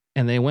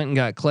 and they went and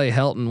got Clay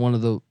Helton, one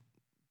of the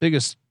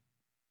biggest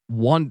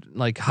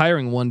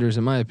hiring wonders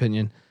in my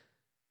opinion.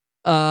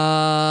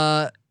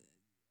 I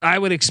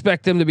would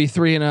expect them to be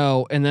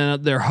 3-0, and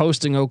then they're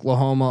hosting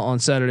Oklahoma on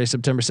Saturday,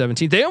 September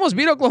 17th. They almost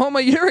beat Oklahoma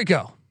a year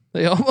ago.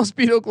 I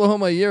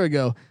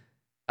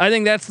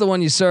think that's the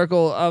one you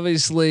circle.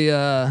 Obviously,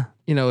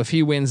 if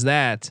he wins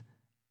that,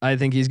 I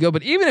think he's good.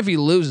 But even if he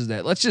loses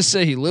that, let's just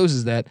say he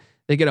loses that,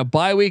 they get a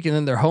bye week and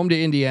then they're home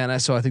to Indiana.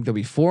 So I think they'll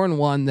be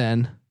 4-1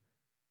 then.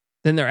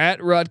 Then they're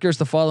at Rutgers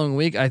the following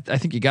week. I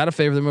think you got to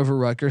favor them over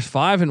Rutgers,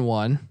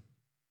 5-1.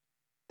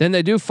 Then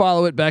they do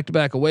follow it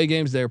back-to-back away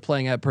games. They're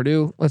playing at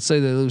Purdue. Let's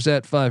say they lose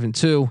that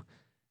 5-2.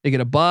 They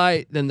get a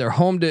bye. Then they're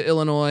home to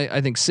Illinois.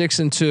 I think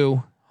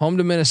 6-2. Home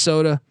to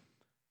Minnesota.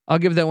 I'll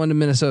give that one to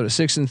Minnesota.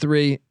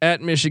 6-3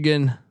 at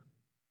Michigan.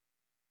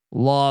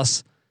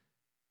 Loss.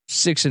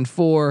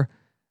 6-4.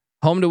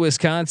 Home to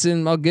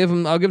Wisconsin. I'll give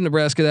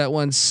Nebraska that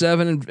one.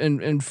 7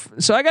 and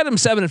so I got them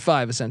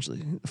 7-5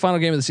 essentially. The final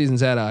game of the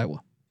season's at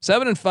Iowa.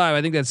 7-5.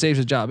 I think that saves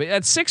his job.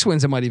 At 6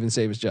 wins, it might even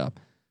save his job.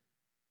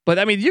 But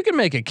I mean, you can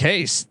make a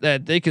case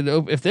that they could,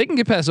 if they can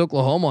get past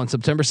Oklahoma on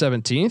September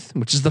 17th,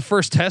 which is the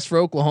first test for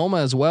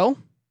Oklahoma as well.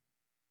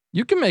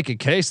 You can make a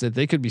case that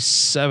they could be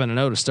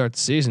 7-0 to start the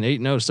season,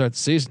 8-0 to start the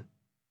season.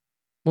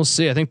 We'll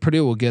see. I think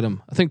Purdue will get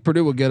them.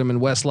 In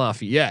West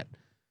Lafayette.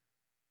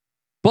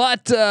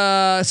 But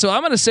so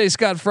I'm going to say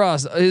Scott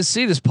Frost. His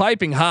seat is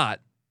piping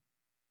hot,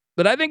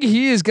 but I think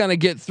he is going to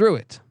get through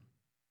it.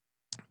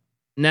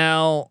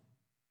 Now,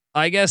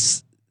 I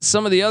guess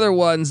some of the other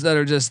ones that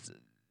are just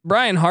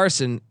Brian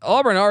Harsin.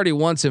 Auburn already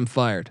wants him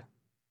fired.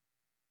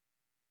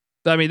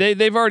 I mean,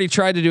 they've already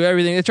tried to do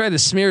everything. They tried to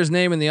smear his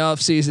name in the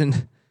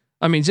offseason.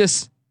 I mean,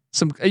 just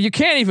some. You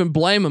can't even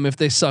blame them if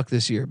they suck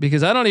this year,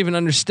 because I don't even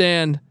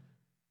understand.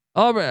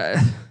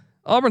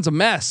 Auburn's a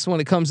mess when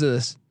it comes to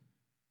this.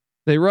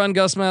 They run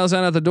Gus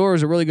Malzahn out the door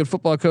as a really good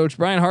football coach.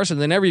 Brian Harsin,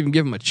 they never even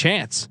give him a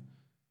chance.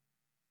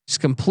 It's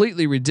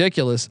completely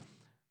ridiculous.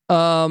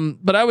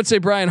 But I would say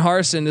Brian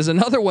Harsin is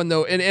another one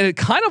though, and it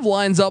kind of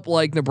lines up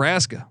like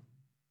Nebraska.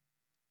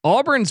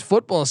 Auburn's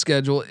football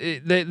schedule,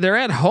 they're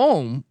at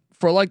home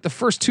for like the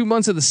first 2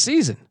 months of the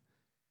season.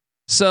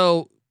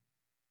 So,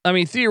 I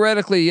mean,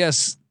 theoretically,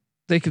 yes,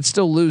 they could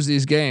still lose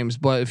these games,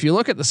 but if you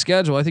look at the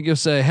schedule, I think you'll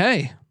say,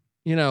 hey,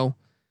 you know,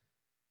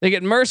 they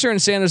get Mercer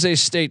and San Jose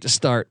State to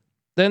start.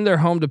 Then they're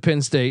home to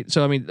Penn State.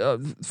 So, I mean,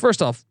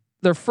 first off,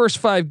 their first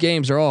 5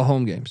 games are all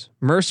home games.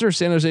 Mercer,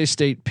 San Jose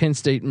State, Penn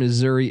State,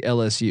 Missouri,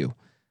 LSU.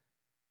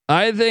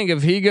 I think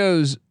if he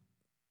goes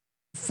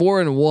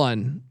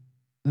 4-1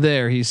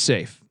 there, he's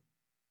safe.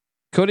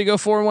 Could he go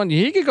 4-1?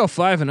 He could go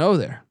 5-0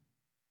 there.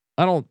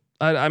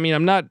 I mean,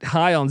 I'm not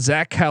high on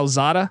Zach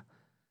Calzada.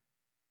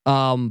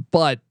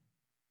 But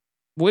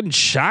wouldn't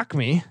shock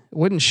me.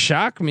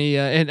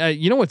 And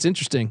you know what's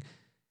interesting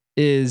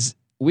is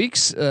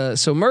weeks.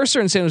 So Mercer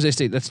and San Jose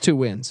State, that's 2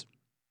 wins.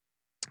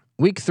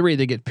 Week 3,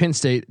 they get Penn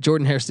State,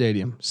 Jordan Hare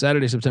Stadium,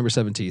 Saturday, September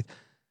 17th.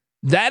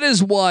 That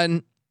is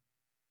one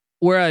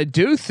where I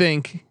do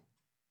think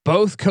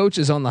both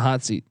coaches on the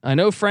hot seat. I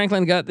know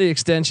Franklin got the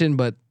extension,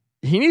 but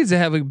he needs to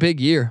have a big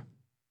year.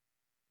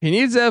 So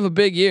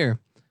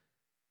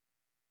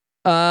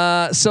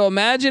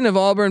imagine if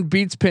Auburn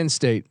beats Penn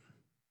State.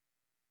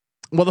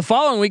 Well, the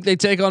following week they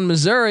take on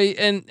Missouri,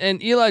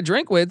 and Eli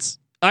Drinkwitz,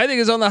 I think,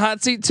 is on the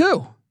hot seat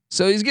too.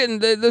 So he's getting,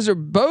 those are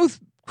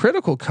both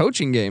critical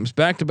coaching games,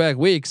 back-to-back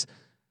weeks.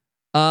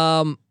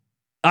 I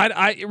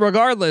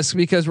regardless,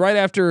 because right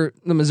after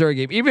the Missouri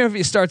game, even if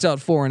he starts out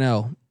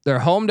 4-0, they're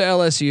home to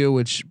LSU,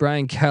 which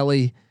Brian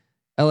Kelly,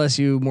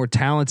 LSU more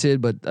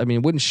talented, but I mean,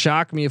 it wouldn't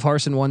shock me if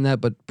Harsin won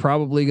that, but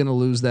probably going to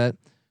lose that.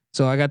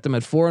 So I got them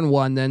at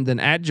 4-1, then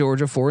at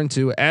Georgia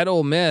 4-2, at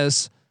Ole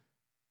Miss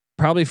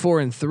probably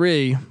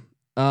 4-3.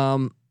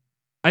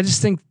 I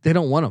just think they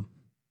don't want him,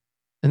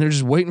 and they're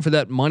just waiting for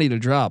that money to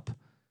drop.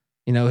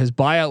 You know, his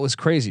buyout was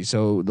crazy,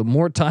 so the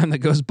more time that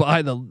goes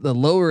by, the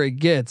lower it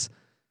gets.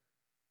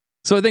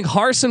 So I think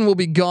Harsin will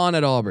be gone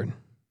at Auburn.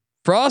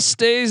 Frost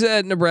stays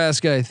at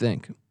Nebraska. I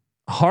think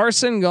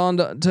Harsin gone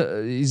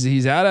to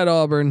he's out at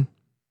Auburn.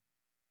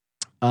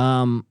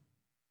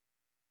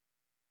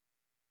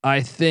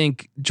 I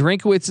think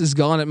Drinkwitz is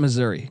gone at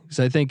Missouri because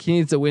I think he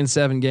needs to win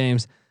 7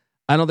 games.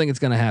 I don't think it's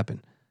going to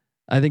happen.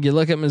 I think you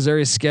look at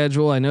Missouri's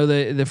schedule. I know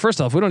they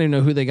first off, we don't even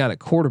know who they got at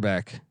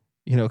quarterback.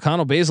 You know,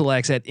 Connell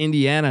Bazelak's at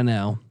Indiana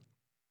now.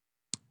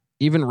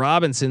 Even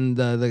Robinson,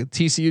 the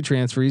TCU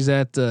transfer, he's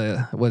at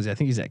I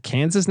think he's at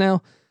Kansas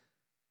now.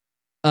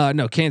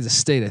 No, Kansas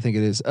State, I think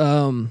it is.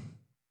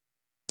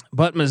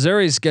 But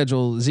Missouri's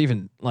schedule is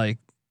even like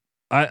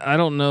I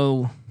don't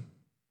know.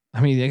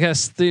 I mean, I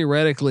guess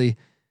theoretically,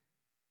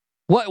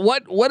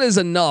 what is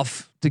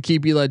enough to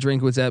keep Eli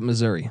Drinkwitz at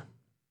Missouri?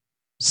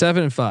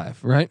 7-5,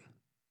 right?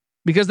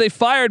 Because they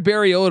fired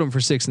Barry Odom for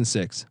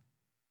 6-6.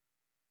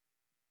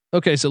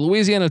 Okay, so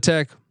Louisiana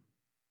Tech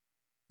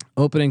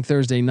opening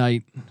Thursday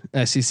night,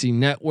 SEC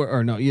Network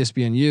or no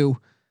ESPNU.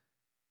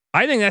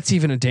 I think that's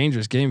even a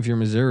dangerous game if you're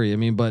Missouri. I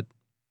mean, but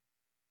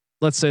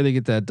let's say they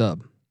get that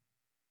dub.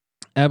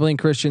 Abilene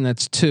Christian,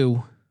 that's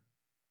 2.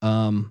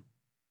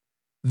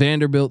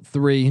 Vanderbilt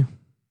 3.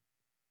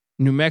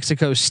 New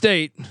Mexico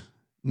State,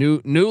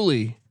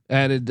 newly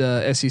added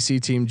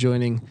SEC team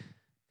joining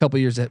a couple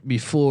years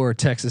before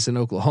Texas and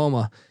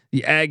Oklahoma.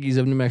 The Aggies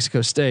of New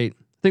Mexico State.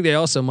 I think they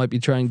also might be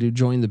trying to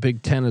join the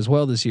Big Ten as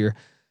well this year.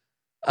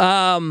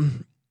 Yeah,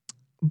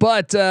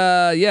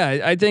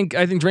 I think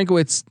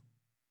Drinkwitz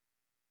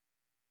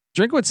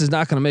is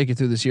not going to make it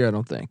through this year. I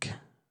don't think.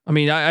 I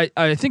mean,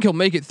 I think he'll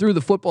make it through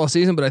the football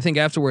season, but I think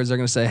afterwards they're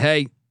going to say,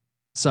 "Hey,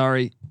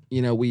 sorry,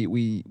 you know,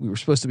 we were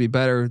supposed to be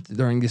better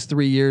during these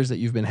 3 years that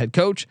you've been head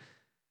coach."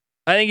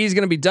 I think he's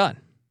going to be done.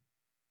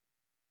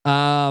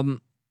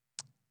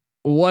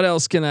 What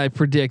else can I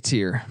predict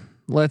here?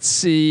 Let's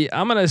see.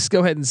 I'm going to go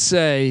ahead and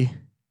say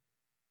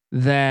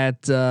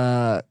that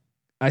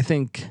I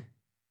think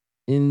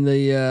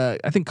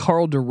I think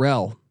Carl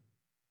Durrell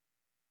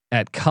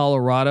at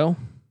Colorado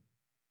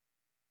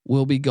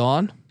will be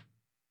gone.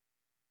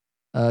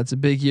 It's a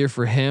big year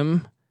for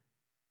him.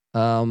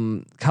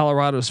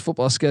 Colorado's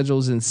football schedule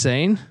is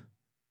insane.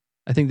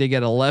 I think they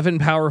get 11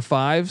 Power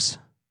 5s,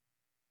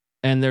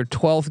 and their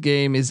 12th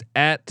game is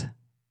at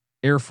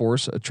Air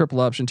Force, a triple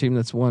option team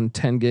that's won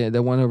 10 games.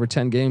 That won over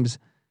 10 games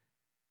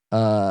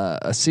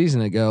a season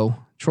ago.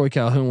 Troy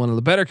Calhoun, one of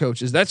the better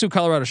coaches. That's who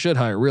Colorado should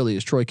hire. Really,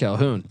 is Troy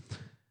Calhoun.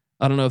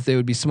 I don't know if they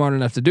would be smart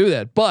enough to do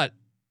that, but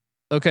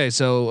okay.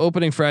 So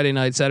opening Friday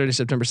night, Saturday,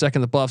 September 2nd,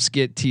 the Buffs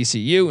get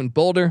TCU in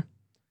Boulder.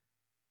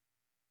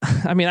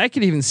 I mean, I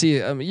could even see.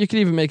 You could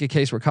even make a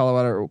case where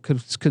Colorado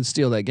could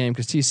steal that game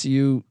because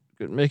TCU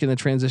making the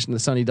transition to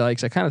Sonny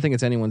Dykes. I kind of think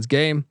it's anyone's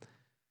game.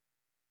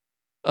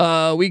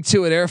 Week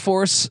 2 at Air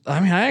Force. I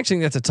mean, I actually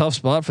think that's a tough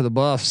spot for the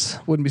Buffs.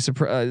 Wouldn't be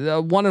surprised.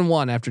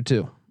 1-1 after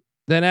 2.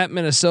 Then at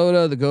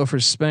Minnesota, the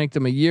Gophers spanked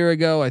them a year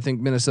ago. I think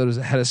Minnesota's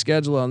ahead of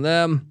schedule on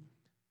them.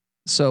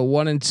 So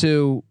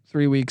 1-2,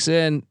 3 weeks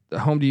in.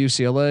 Home to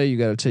UCLA. You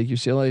got to take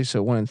UCLA.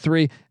 So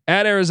 1-3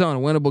 at Arizona,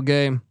 winnable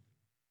game.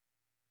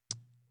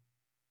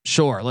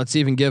 Sure, let's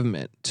even give them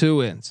it. 2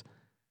 wins.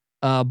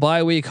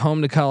 Bye week,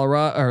 home to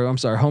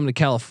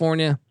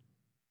California.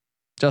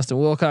 Justin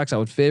Wilcox, I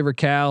would favor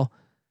Cal.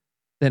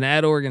 Then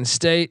at Oregon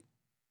State,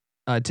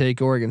 I'd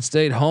take Oregon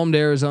State. Home to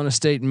Arizona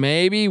State,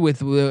 maybe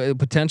with a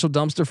potential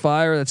dumpster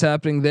fire that's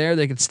happening there,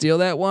 they could steal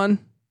that one.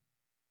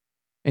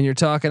 And you're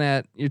talking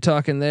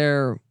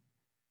there,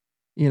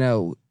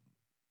 3-4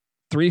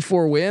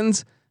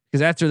 wins,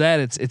 because after that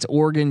it's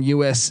Oregon,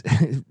 US.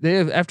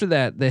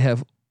 They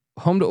have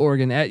home to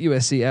Oregon, at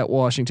USC, at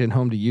Washington,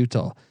 home to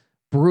Utah.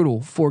 Brutal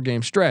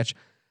 4-game stretch.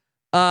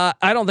 I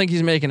don't think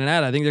he's making it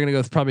out. I think they're going to go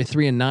with probably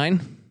 3-9.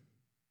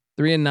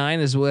 3-9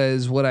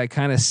 is what I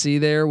kind of see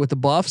there with the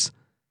Buffs.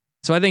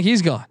 So I think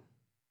he's gone.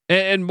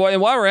 And while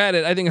we're at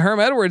it, I think Herm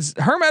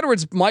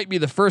Edwards might be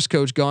the first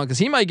coach gone, because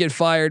he might get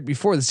fired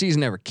before the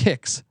season ever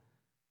kicks.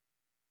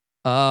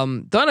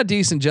 Done a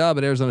decent job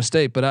at Arizona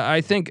State, but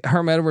I think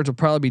Herm Edwards will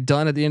probably be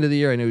done at the end of the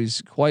year. I know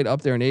he's quite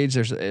up there in age.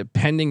 There's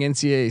pending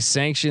NCAA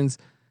sanctions.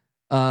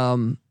 They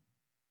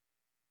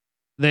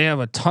have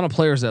a ton of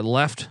players that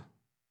left.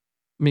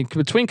 I mean,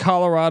 between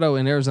Colorado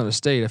and Arizona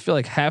State, I feel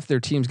like half their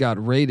teams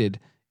got rated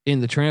in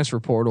the transfer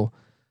portal.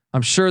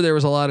 I'm sure there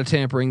was a lot of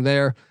tampering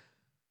there.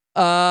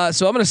 So I'm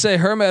going to say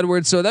Herm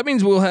Edwards. So that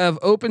means we'll have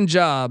open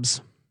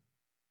jobs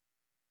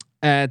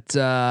at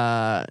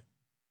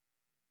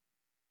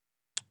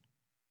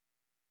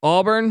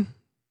Auburn,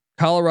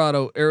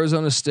 Colorado,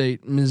 Arizona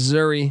State,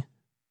 Missouri.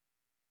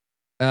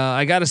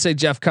 I got to say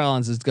Jeff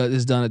Collins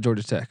is done at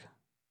Georgia Tech,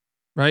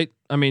 right?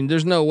 I mean,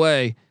 there's no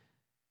way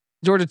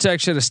Georgia Tech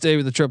should have stayed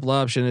with the triple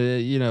option.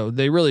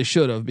 They really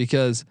should have,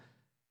 because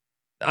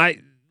I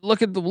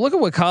look at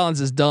what Collins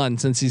has done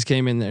since he's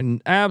came in there,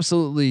 and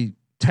absolutely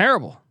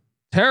terrible.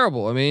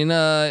 I mean,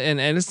 and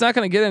it's not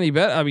going to get any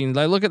better. I mean,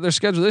 I look at their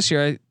schedule this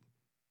year.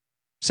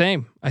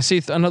 I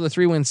see another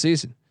 3-win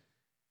season.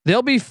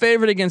 They'll be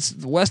favored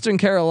against Western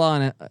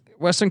Carolina,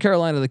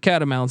 the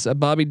Catamounts at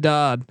Bobby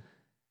Dodd,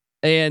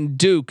 and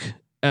Duke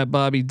at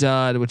Bobby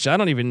Dodd, which I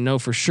don't even know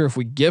for sure if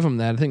we give them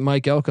that. I think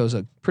Mike Elko's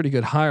a pretty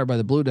good hire by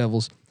the Blue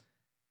Devils.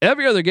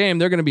 Every other game,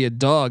 they're going to be a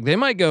dog. They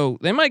might go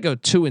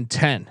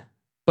 2-10,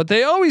 but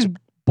they always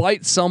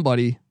bite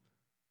somebody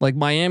like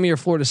Miami or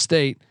Florida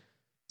State.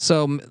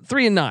 So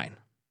 3-9,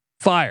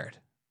 fired.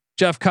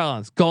 Jeff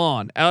Collins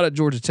gone, out at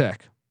Georgia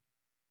Tech.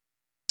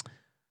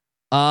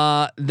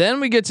 Then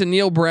we get to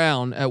Neil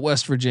Brown at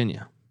West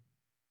Virginia.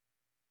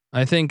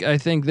 I think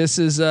this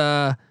is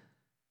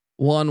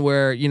one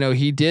where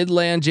he did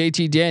land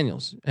JT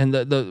Daniels, and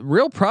the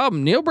real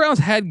problem, Neil Brown's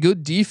had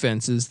good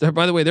defenses.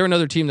 By the way, they're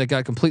another team that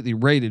got completely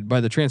raided by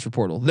the transfer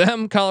portal.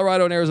 Them,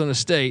 Colorado, and Arizona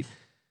State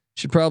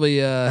should probably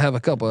have a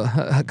cup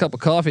of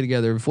coffee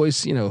together before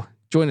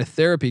join a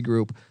therapy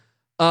group.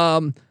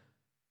 But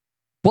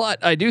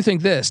I do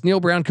think this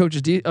Neil Brown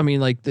coaches.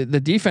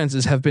 The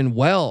defenses have been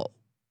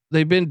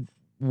they've been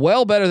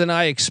well better than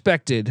I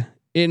expected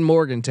in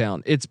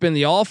Morgantown. It's been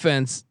the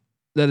offense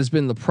that has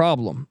been the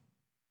problem.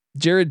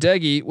 Jared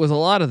Deggy was a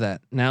lot of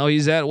that. Now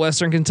he's at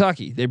Western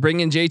Kentucky. They bring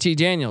in JT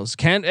Daniels.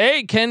 Can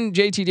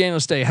JT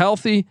Daniels stay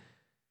healthy?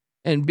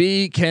 And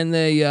B, can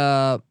they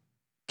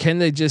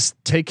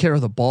just take care of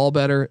the ball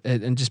better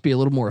and just be a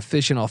little more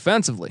efficient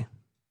offensively?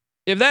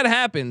 If that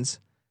happens,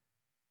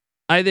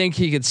 I think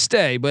he could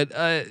stay. But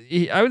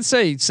I would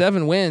say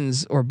 7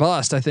 wins or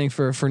bust, I think,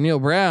 for Neil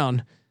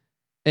Brown.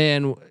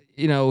 And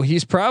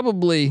he's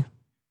probably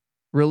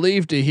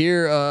relieved to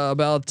hear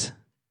about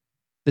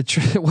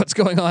what's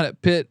going on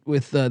at Pitt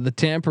with the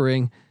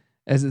tampering,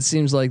 as it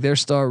seems like their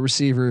star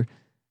receiver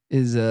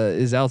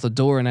is out the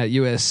door and at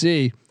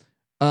USC.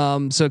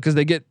 So because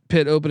they get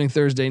Pitt opening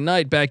Thursday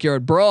night,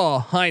 backyard brawl,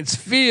 Heinz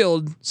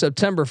Field,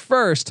 September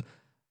 1st.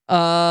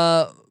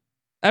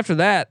 After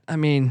that, I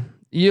mean,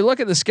 you look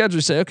at the schedule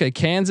and say, okay,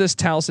 Kansas,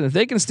 Towson, if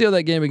they can steal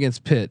that game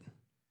against Pitt,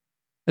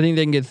 I think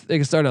they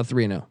can start out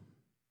 3-0.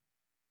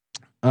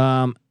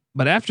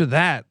 But after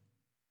that,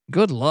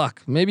 good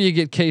luck. Maybe you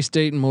get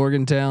K-State and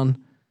Morgantown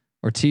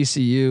or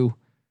TCU.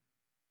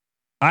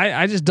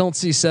 I just don't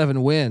see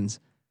 7 wins.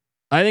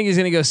 I think he's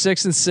going to go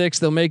 6-6.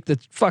 They'll make the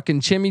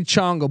fucking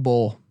Chimichanga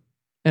Bowl.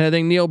 And I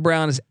think Neil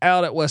Brown is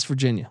out at West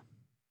Virginia.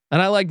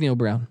 And I like Neil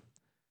Brown.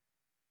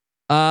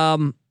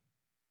 I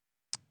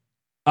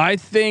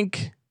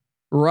think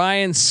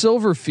Ryan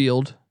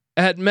Silverfield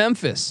at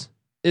Memphis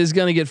is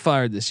going to get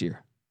fired this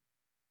year.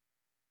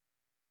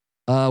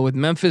 With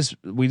Memphis,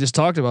 we just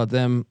talked about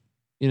them,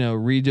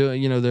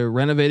 redoing, they're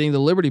renovating the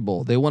Liberty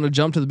Bowl. They want to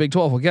jump to the Big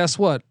 12. Well, guess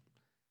what?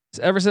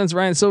 Ever since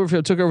Ryan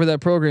Silverfield took over that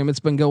program, it's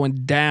been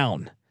going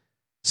down.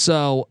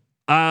 So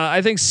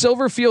I think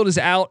Silverfield is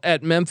out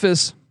at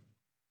Memphis.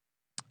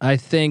 I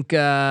think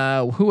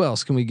who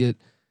else can we get?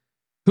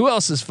 Who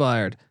else is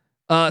fired?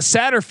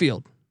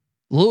 Satterfield,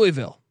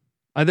 Louisville.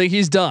 I think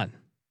he's done.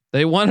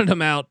 They wanted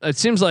him out. It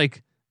seems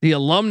like the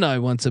alumni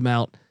wants him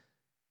out.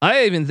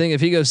 I even think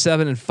if he goes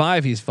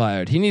 7-5, he's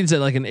fired. He needs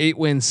like an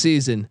 8-win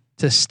season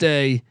to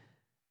stay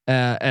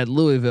at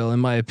Louisville,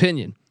 in my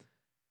opinion.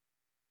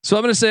 So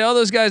I'm going to say all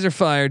those guys are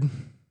fired.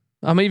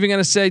 I'm even going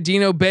to say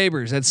Dino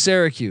Babers at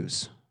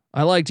Syracuse.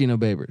 I like Dino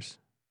Babers,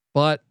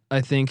 but I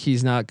think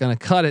he's not going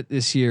to cut it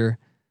this year.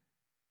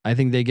 I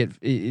think they're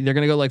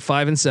going to go like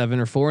 5-7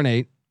 or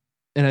 4-8.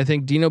 And I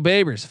think Dino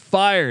Babers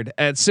fired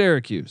at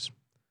Syracuse.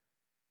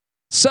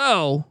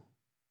 So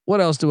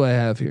what else do I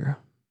have here?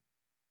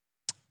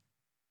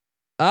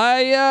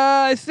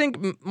 I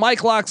think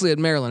Mike Locksley at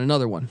Maryland,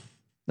 another one.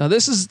 Now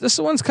this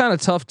one's kind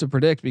of tough to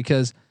predict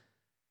because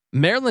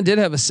Maryland did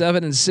have a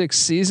 7-6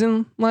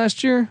 season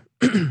last year.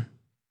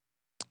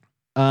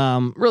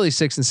 Really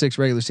 6-6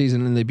 regular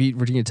season, and they beat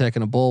Virginia Tech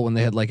in a bowl when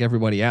they had like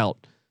everybody out.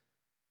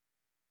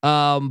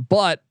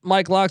 But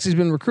Mike Locksley's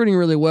been recruiting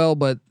really well,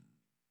 but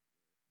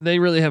they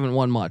really haven't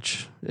won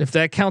much. If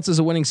that counts as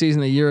a winning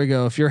season a year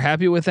ago, if you're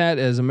happy with that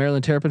as a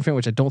Maryland Terrapin fan,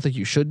 which I don't think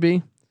you should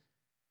be.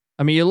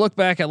 I mean, you look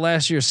back at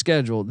last year's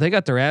schedule, they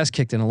got their ass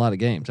kicked in a lot of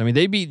games. I mean,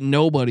 they beat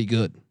nobody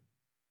good.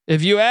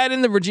 If you add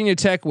in the Virginia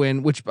Tech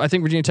win, which I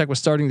think Virginia Tech was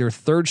starting their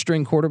third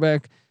string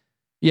quarterback.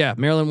 Yeah.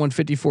 Maryland won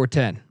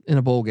 54-10 in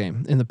a bowl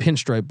game, in the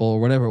Pinstripe Bowl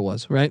or whatever it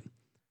was. Right.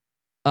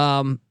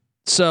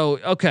 So,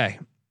 okay.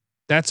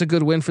 That's a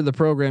good win for the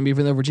program,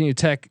 even though Virginia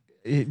Tech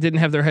didn't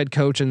have their head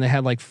coach and they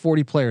had like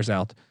 40 players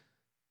out.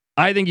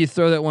 I think you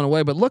throw that one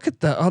away, but look at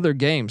the other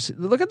games.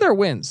 Look at their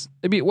wins.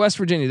 They beat West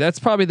Virginia. That's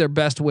probably their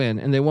best win.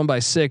 And they won by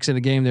 6 in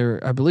a game.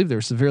 I believe they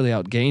were severely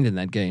outgained in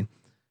that game.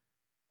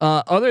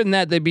 Other than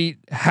that, they beat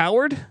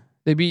Howard.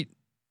 They beat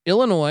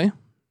Illinois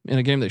in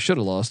a game they should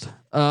have lost.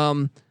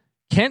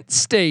 Kent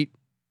State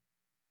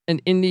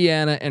and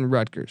Indiana and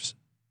Rutgers.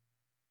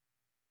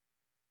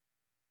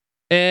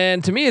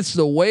 And to me, it's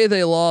the way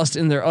they lost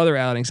in their other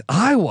outings.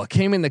 Iowa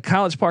came into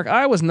College Park.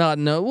 Iowa's not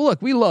look,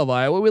 we love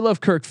Iowa. We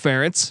love Kirk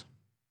Ferentz. I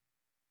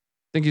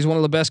think he's one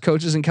of the best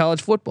coaches in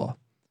college football.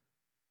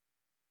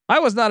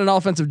 Iowa's not an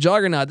offensive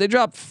juggernaut. They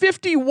dropped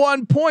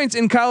 51 points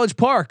in College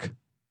Park,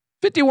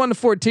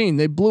 51-14.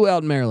 They blew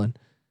out Maryland.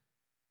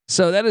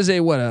 So that is a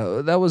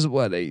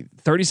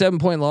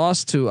 37-point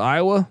loss to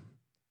Iowa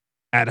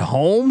at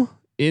home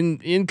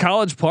in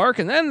College Park,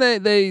 and then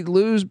they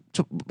lose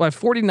by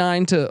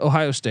 49 to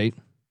Ohio State.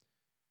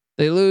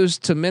 They lose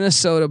to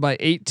Minnesota by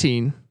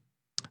 18.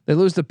 They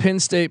lose to Penn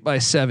State by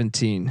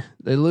 17.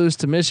 They lose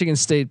to Michigan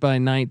State by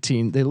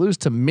 19. They lose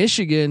to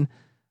Michigan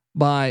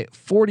by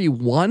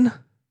 41.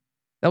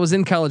 That was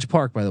in College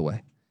Park, by the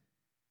way.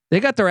 They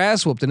got their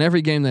ass whooped in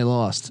every game they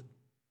lost.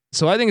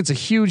 So I think it's a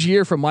huge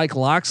year for Mike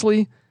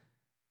Locksley.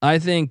 I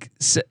think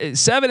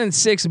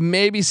 7-6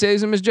 maybe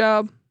saves him his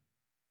job.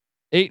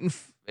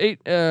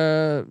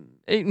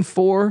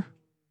 8-4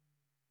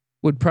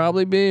 would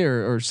probably be,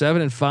 or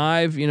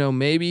 7-5. You know,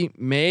 maybe.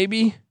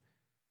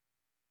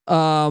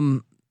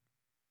 7-5.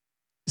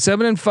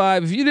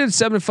 If you did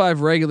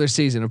 7-5 regular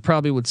season, it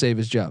probably would save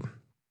his job.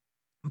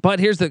 But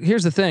here's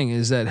the thing: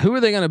 is that who are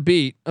they going to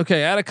beat?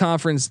 Okay, out of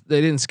conference, they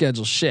didn't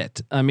schedule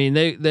shit. I mean,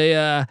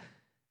 they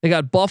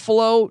got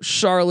Buffalo,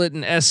 Charlotte,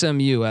 and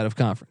SMU out of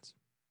conference.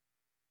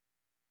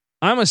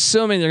 I'm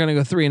assuming they're going to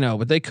go 3-0,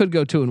 but they could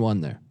go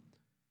 2-1 there.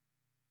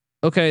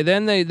 Okay,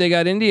 then they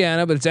got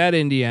Indiana, but it's at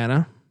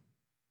Indiana,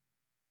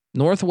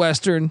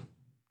 Northwestern,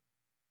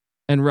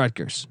 and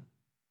Rutgers.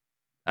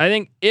 I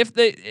think if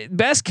they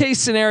best case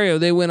scenario,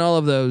 they win all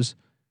of those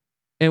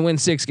and win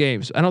 6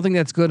 games. I don't think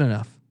that's good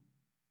enough.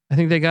 I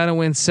think they got to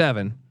win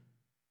 7.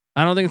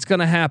 I don't think it's going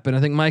to happen.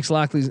 I think Mike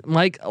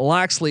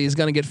Locksley is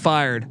going to get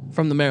fired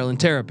from the Maryland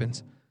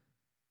Terrapins.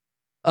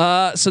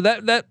 So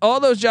that all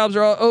those jobs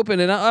are all open,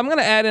 and I'm going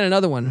to add in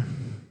another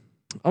one.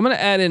 I'm going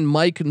to add in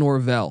Mike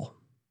Norvell.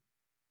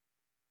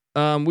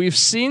 We've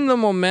seen the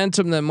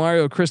momentum that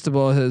Mario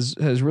Cristobal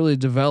has really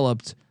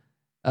developed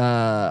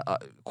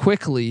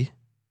quickly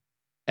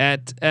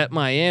at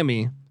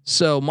Miami.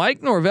 So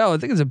Mike Norvell, I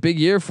think it's a big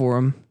year for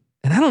him,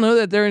 and I don't know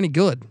that they're any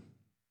good.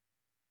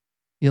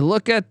 You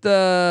look at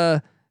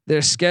their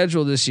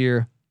schedule this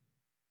year.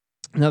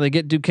 Now they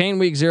get Duquesne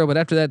week 0, but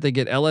after that they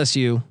get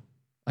LSU.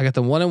 I got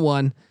them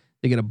 1-1.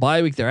 They get a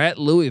bye week. They're at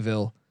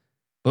Louisville.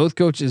 Both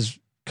coaches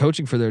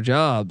coaching for their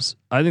jobs.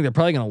 I think they're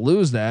probably going to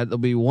lose that. They'll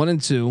be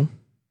 1-2.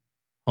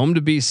 Home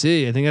to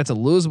BC. I think that's a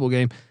losable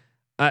game.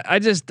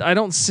 I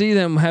don't see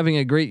them having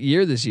a great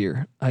year this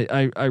year.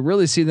 I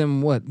really see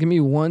them give me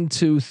 1,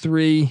 2,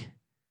 3,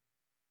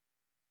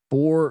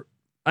 4.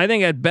 I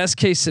think at best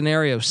case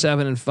scenario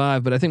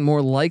 7-5, but I think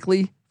more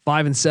likely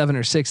 5-7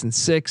 or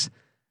 6-6.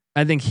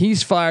 I think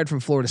he's fired from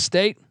Florida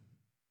State.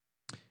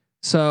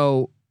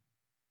 So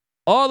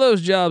all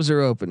those jobs are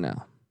open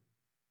now,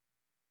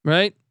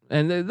 right?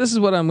 And this is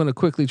what I'm going to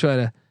quickly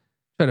try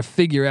to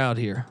figure out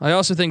here. I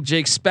also think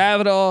Jake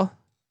Spavital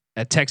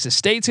at Texas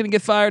State's going to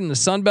get fired in the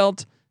Sun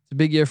Belt. It's a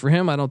big year for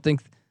him. I don't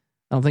think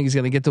he's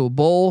going to get to a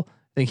bowl.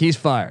 I think he's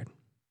fired.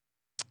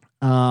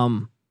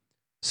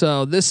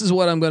 So this is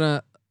what I'm going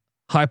to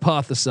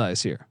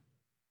hypothesize here.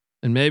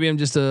 And maybe I'm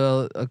just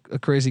a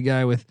crazy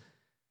guy with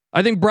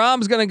I think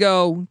Brom's going to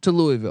go to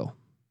Louisville,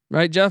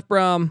 right? Jeff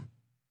Brom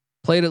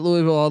played at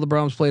Louisville. All the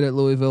Broms played at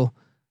Louisville.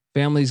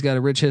 Family's got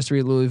a rich history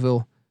at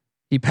Louisville.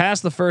 He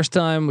passed the first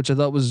time, which I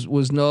thought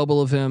was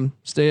noble of him.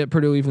 Stay at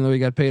Purdue, even though he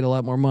got paid a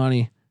lot more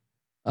money.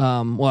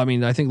 Well, I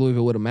mean, I think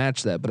Louisville would have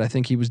matched that, but I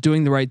think he was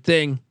doing the right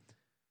thing.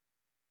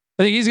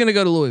 I think he's going to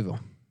go to Louisville.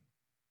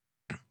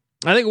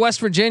 I think West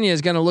Virginia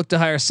is going to look to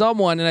hire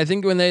someone, and I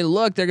think when they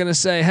look, they're going to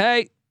say,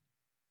 "Hey,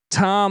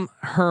 Tom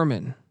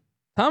Herman."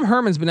 Tom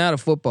Herman's been out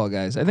of football,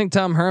 guys. I think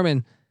Tom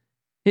Herman.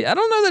 I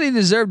don't know that he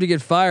deserved to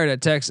get fired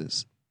at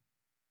Texas.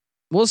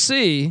 We'll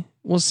see.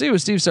 We'll see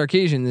with Steve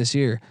Sarkisian this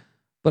year,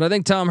 but I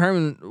think Tom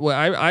Herman.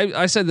 Well,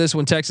 I said this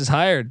when Texas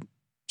hired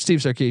Steve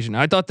Sarkisian.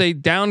 I thought they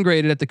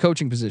downgraded at the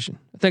coaching position.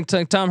 I think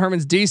Tom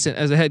Herman's decent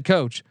as a head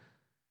coach.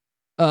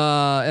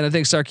 And I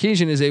think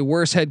Sarkisian is a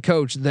worse head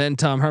coach than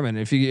Tom Herman.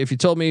 If you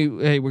told me,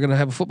 hey, we're gonna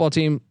have a football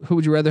team, who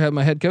would you rather have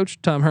my head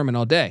coach? Tom Herman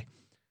all day.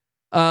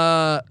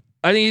 I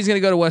think he's gonna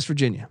go to West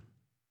Virginia.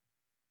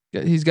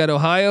 He's got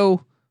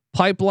Ohio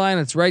pipeline.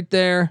 It's right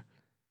there.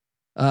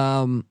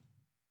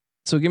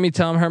 So give me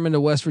Tom Herman to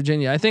West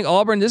Virginia. I think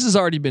Auburn. This has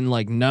already been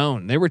like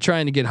known. They were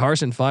trying to get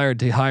Harsin fired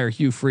to hire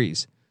Hugh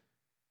Freeze,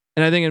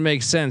 and I think it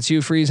makes sense.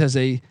 Hugh Freeze has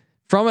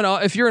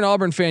if you're an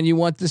Auburn fan, you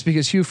want this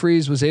because Hugh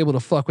Freeze was able to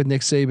fuck with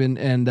Nick Saban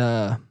and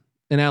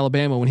in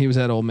Alabama when he was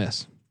at Ole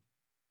Miss.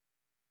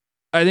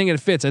 I think it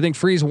fits. I think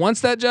Freeze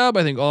wants that job.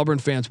 I think Auburn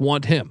fans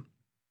want him.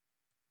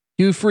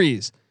 Hugh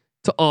Freeze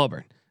to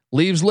Auburn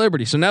leaves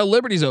Liberty, so now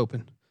Liberty's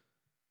open.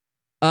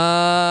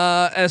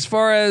 As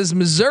far as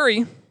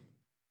Missouri,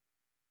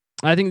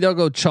 I think they'll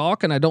go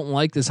chalk, and I don't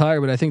like this hire,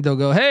 but I think they'll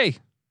go, hey,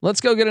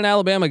 let's go get an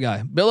Alabama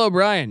guy, Bill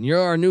O'Brien. You're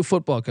our new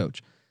football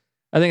coach.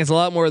 I think it's a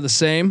lot more of the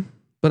same.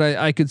 But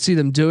I could see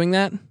them doing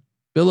that.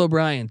 Bill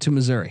O'Brien to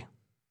Missouri.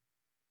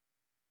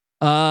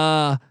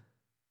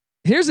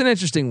 Here's an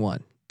interesting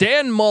one.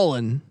 Dan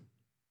Mullen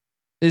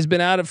has been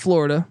out at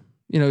Florida.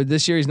 You know,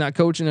 this year he's not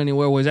coaching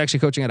anywhere. Well, he's actually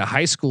coaching at a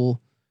high school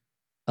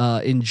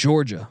in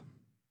Georgia.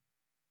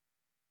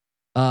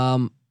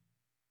 I'm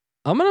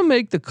gonna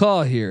make the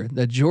call here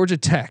that Georgia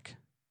Tech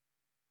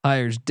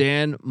hires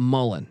Dan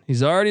Mullen.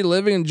 He's already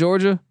living in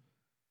Georgia.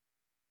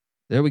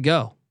 There we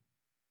go.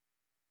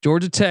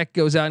 Georgia Tech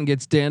goes out and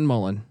gets Dan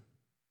Mullen.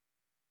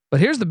 But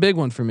here's the big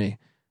one for me.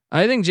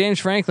 I think James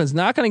Franklin's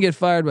not going to get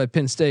fired by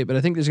Penn State, but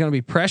I think there's going to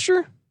be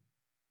pressure.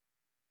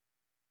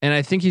 And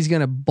I think he's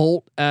going to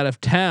bolt out of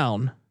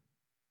town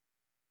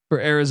for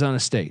Arizona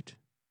State.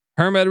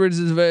 Herm Edwards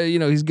is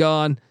he's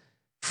gone.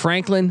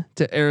 Franklin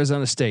to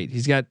Arizona State.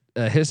 He's got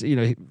I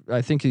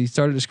think he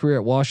started his career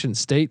at Washington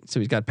State,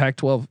 so he's got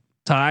Pac-12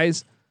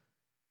 ties.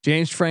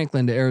 James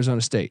Franklin to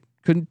Arizona State.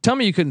 Tell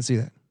me you couldn't see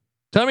that.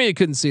 Tell me you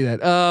couldn't see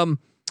that.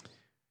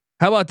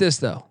 How about this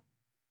though?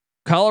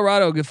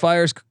 Colorado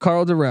fires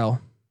Carl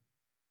Durrell,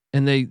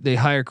 and they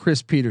hire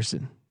Chris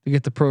Peterson to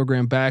get the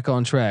program back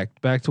on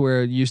track, back to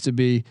where it used to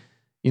be,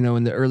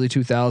 in the early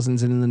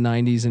 2000s and in the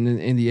 90s and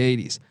in the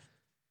 80s.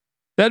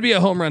 That'd be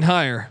a home run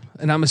hire.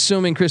 And I'm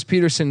assuming Chris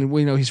Peterson,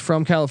 he's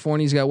from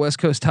California. He's got West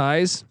Coast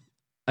ties.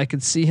 I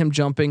could see him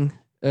jumping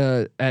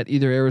at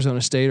either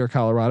Arizona State or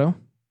Colorado.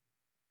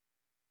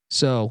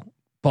 So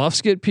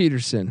Buffs get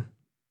Peterson.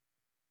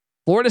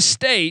 Florida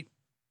State,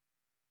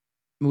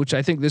 which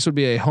I think this would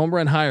be a home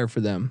run hire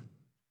for them.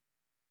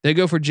 They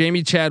go for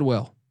Jamie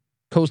Chadwell,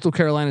 Coastal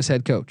Carolina's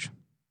head coach.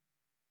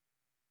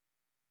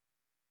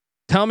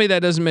 Tell me that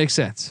doesn't make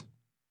sense.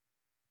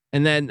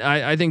 And then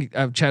I think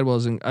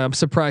Chadwell's. I'm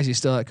surprised he's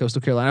still at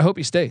Coastal Carolina. I hope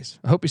he stays.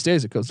 I hope he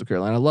stays at Coastal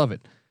Carolina. I love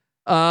it.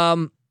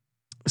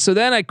 So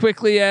then I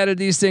quickly added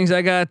these things.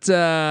 I got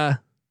Scott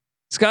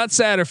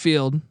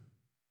Satterfield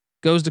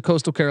goes to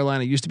Coastal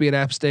Carolina. Used to be at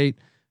App State.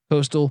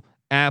 Coastal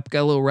App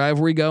got a little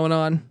rivalry going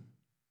on.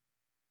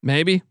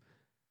 Maybe.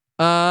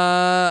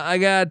 I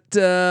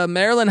got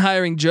Maryland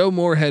hiring Joe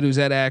Moorhead, who's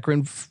at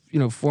Akron.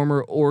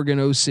 Former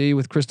Oregon OC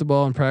with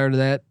Cristobal, and prior to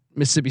that,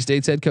 Mississippi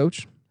State's head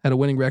coach. Had a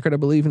winning record, I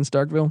believe, in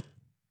Starkville.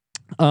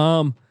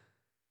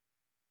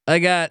 I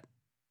got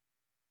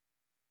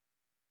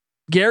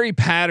Gary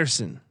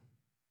Patterson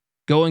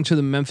going to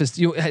the Memphis.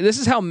 This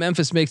is how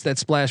Memphis makes that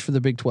splash for the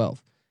Big 12.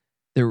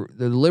 The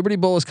Liberty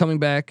Bowl is coming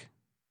back.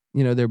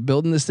 They're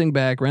building this thing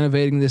back,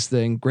 renovating this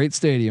thing. Great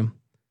stadium.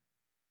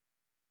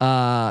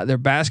 Their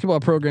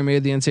basketball program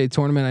made the NCAA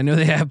tournament. I know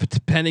they have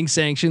pending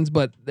sanctions,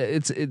 but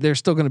they're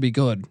still going to be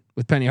good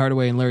with Penny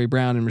Hardaway and Larry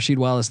Brown and Rasheed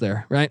Wallace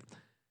there, right?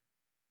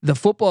 The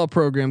football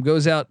program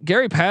goes out.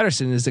 Gary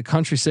Patterson is a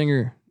country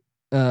singer.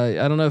 I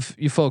don't know if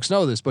you folks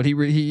know this, but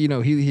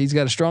he's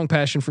got a strong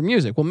passion for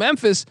music. Well,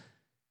 Memphis,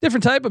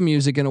 different type of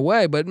music in a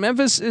way, but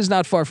Memphis is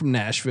not far from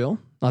Nashville.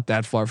 Not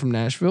that far from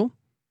Nashville.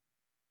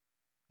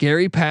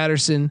 Gary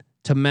Patterson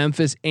to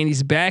Memphis, and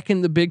he's back in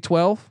the Big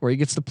 12 where he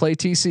gets to play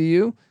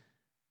TCU.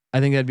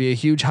 I think that'd be a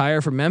huge hire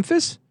for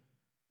Memphis.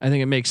 I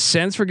think it makes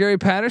sense for Gary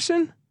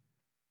Patterson.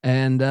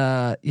 And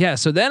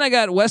so then I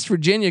got West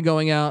Virginia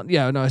going out.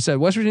 I said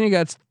West Virginia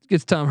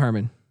gets Tom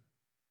Herman.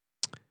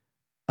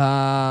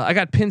 I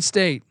got Penn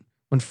State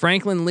when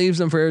Franklin leaves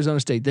them for Arizona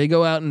State. They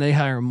go out and they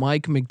hire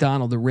Mike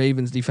McDonald, the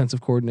Ravens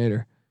defensive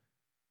coordinator.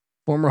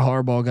 Former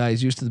Harbaugh guy.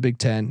 He's used to the Big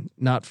Ten.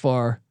 Not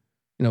far.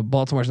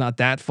 Baltimore's not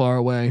that far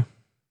away.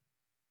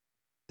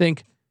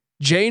 Think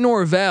Jay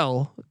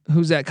Norvell,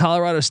 who's at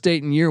Colorado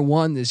State in year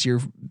 1 this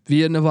year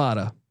via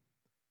Nevada,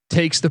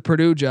 takes the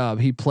Purdue job.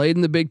 He played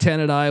in the Big Ten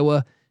at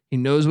Iowa. He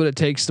knows what it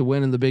takes to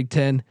win in the Big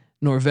Ten.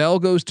 Norvell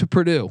goes to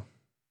Purdue.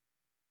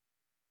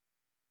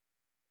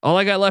 All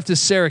I got left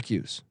is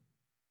Syracuse.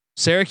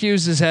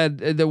 Syracuse has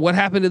had what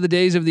happened to the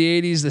days of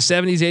the 80s, the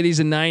 70s, 80s,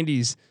 and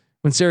 90s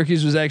when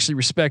Syracuse was actually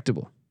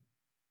respectable.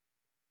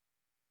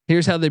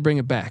 Here's how they bring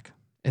it back.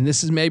 And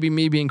this is maybe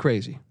me being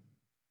crazy.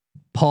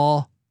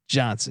 Paul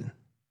Johnson.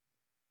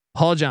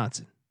 Paul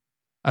Johnson.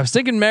 I was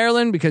thinking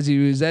Maryland because he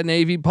was at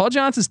Navy. Paul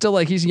Johnson's still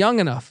he's young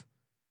enough.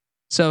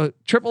 So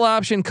triple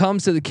option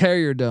comes to the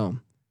Carrier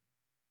Dome.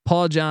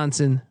 Paul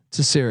Johnson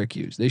to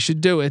Syracuse. They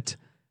should do it.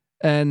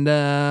 And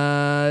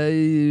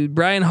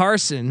Brian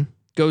Harsin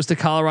goes to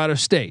Colorado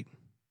State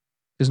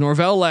because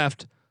Norvell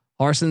left.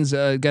 Harson's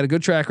got a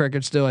good track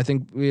record still. I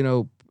think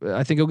he'll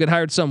get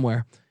hired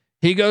somewhere.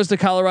 He goes to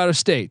Colorado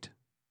State.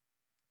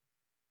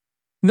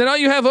 Then all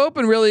you have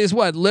open really is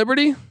what?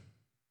 Liberty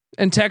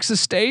and Texas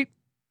State.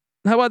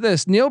 How about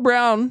this? Neil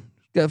Brown,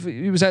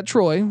 he was at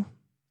Troy,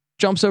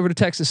 jumps over to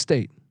Texas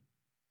State.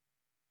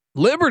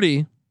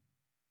 Liberty,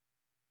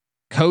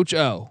 Coach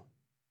O.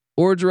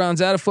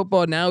 Orgeron's out of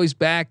football. Now he's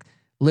back.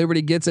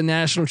 Liberty gets a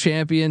national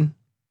champion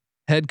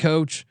head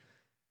coach.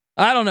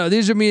 I don't know.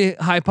 These are me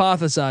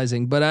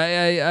hypothesizing, but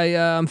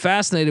I'm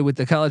fascinated with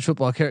the college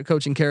football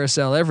coaching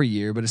carousel every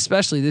year, but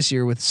especially this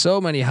year with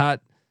so many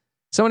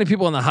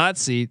people in the hot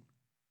seat.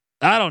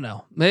 I don't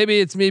know. Maybe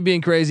it's me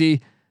being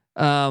crazy.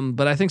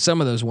 But I think some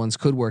of those ones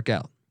could work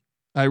out.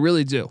 I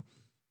really do.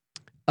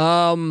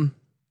 Tell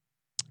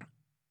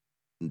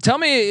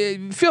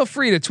me, feel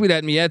free to tweet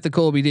at me at the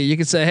Colby D. You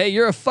can say, hey,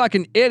 you're a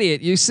fucking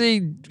idiot. You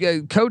see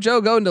Coach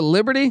O going to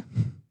Liberty.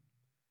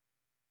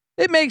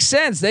 It makes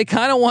sense. They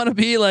kind of want to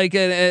be like,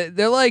 I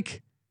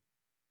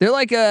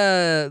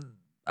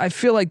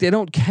feel like they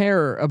don't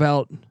care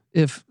about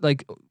if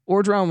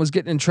Orgeron was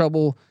getting in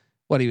trouble.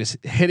 What, he was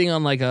hitting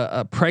on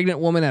a pregnant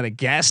woman at a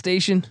gas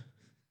station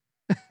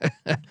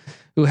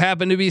who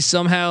happened to be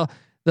somehow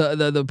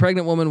the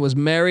pregnant woman was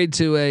married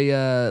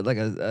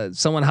to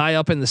someone high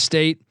up in the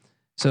state.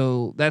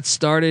 So that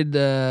started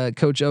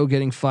Coach O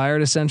getting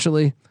fired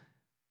essentially.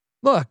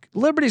 Look,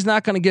 Liberty's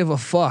not going to give a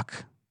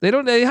fuck.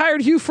 They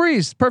hired Hugh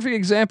Freeze. Perfect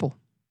example.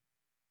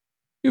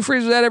 Hugh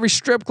Freeze was at every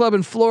strip club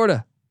in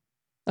Florida.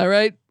 All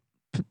right.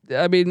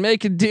 I mean,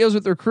 making deals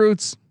with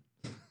recruits.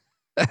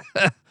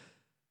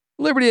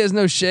 Liberty has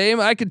no shame.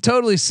 I could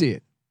totally see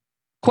it.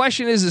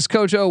 Question is, does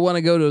Coach O want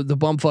to go to the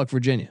bumfuck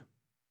Virginia?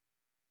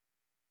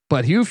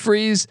 But Hugh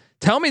Freeze,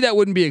 tell me that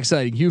wouldn't be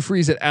exciting. Hugh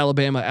Freeze at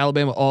Alabama,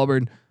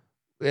 Auburn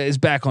is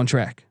back on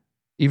track,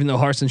 even though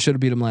Harsin should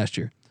have beat him last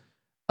year.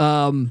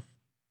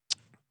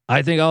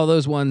 I think all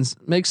those ones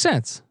make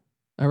sense.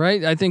 All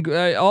right. I think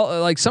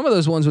some of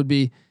those ones would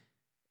be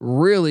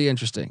really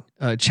interesting.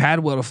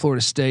 Chadwell to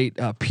Florida State,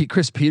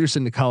 Chris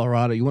Peterson to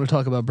Colorado. You want to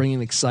talk about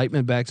bringing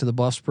excitement back to the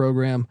Buffs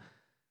program?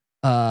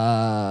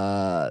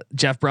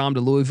 Jeff Brom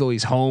to Louisville.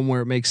 He's home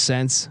where it makes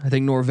sense. I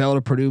think Norvell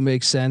to Purdue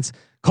makes sense.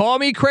 Call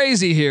me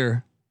crazy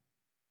here.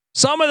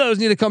 Some of those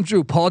need to come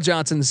true. Paul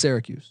Johnson to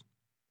Syracuse.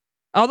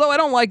 Although I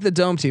don't like the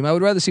dome team, I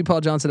would rather see Paul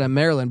Johnson at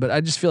Maryland, but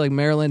I just feel like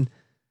Maryland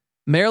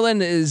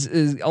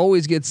is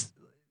always gets,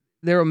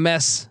 they're a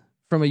mess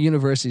from a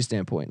university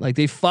standpoint. Like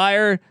they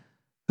fire,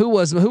 who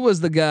was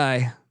the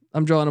guy?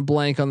 I'm drawing a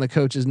blank on the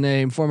coach's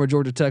name, former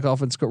Georgia Tech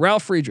offensive coach,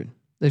 Ralph Friedgen.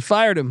 They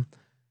fired him.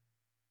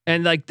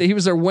 And he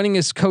was their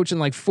winningest coach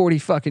in 40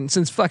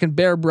 since fucking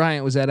Bear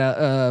Bryant was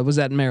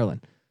at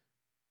Maryland,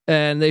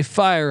 and they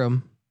fire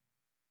him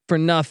for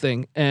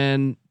nothing.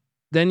 And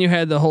then you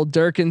had the whole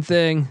Durkin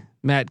thing,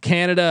 Matt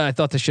Canada. I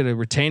thought they should have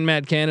retained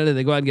Matt Canada.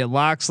 They go out and get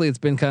Loxley. It's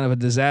been kind of a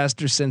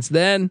disaster since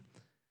then.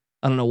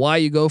 I don't know why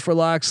you go for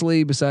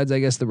Loxley besides, I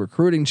guess, the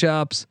recruiting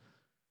chops.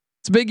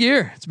 It's a big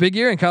year. It's a big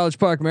year in College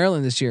Park,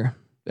 Maryland this year.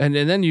 And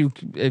then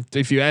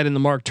if you add in the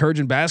Mark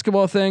Turgeon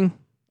basketball thing,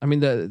 I mean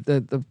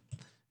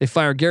they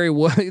fired Gary.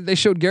 They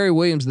showed Gary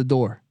Williams the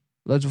door.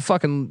 That's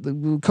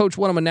the coach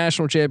won him a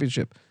national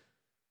championship.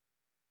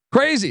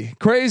 Crazy.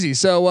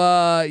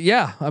 So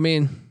yeah, I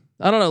mean,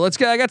 I don't know.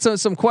 I got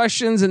some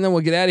questions and then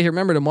we'll get out of here.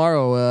 Remember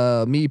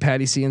tomorrow, me,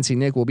 Patty, CNC,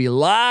 Nick will be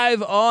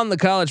live on the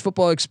College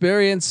Football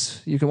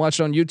Experience. You can watch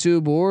it on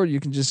YouTube or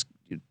you can just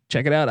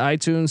check it out,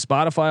 iTunes,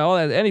 Spotify, all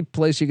that, any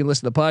place you can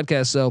listen to the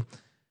podcast. So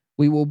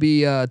we will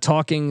be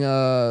talking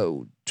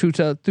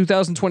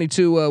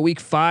 2022 week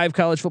 5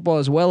 college football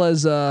as well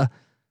as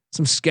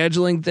some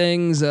scheduling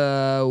things.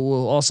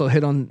 We'll also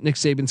hit on Nick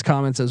Saban's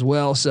comments as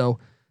well. So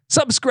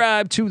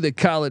subscribe to the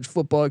College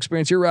Football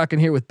Experience. You're rocking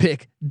here with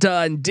Pick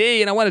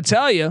Dundee. And I want to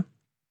tell you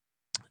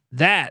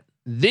that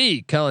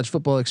the College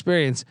Football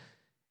Experience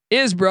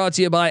is brought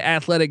to you by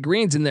Athletic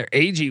Greens and their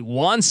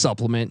AG1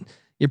 supplement.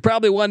 You're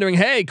probably wondering,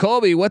 hey,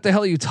 Colby, what the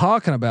hell are you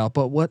talking about?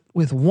 But what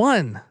with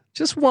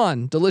just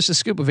one delicious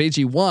scoop of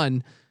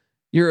AG1,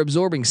 You're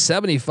absorbing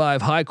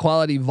 75 high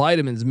quality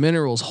vitamins,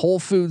 minerals, whole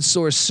food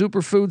source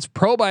superfoods,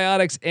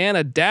 probiotics, and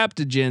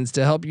adaptogens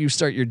to help you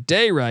start your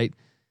day right.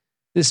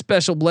 This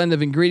special blend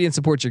of ingredients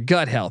supports your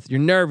gut health, your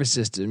nervous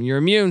system, your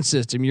immune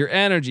system, your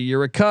energy, your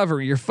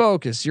recovery, your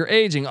focus, your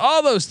aging,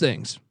 all those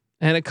things.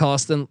 And it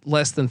costs them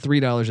less than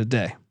 $3 a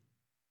day.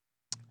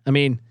 I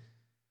mean,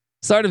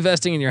 start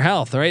investing in your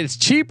health, all right? It's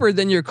cheaper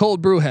than your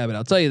cold brew habit,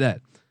 I'll tell you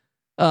that.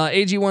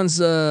 AG1's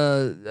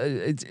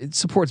it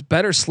supports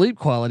better sleep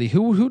quality.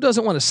 Who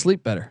doesn't want to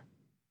sleep better?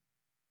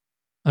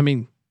 I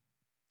mean,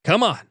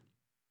 come on.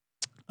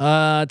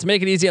 To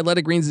make it easy,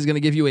 Athletic Greens is going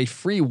to give you a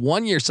free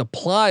 1-year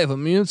supply of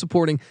immune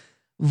supporting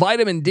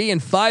vitamin D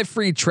and 5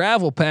 free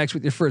travel packs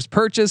with your first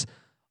purchase.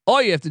 All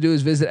you have to do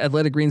is visit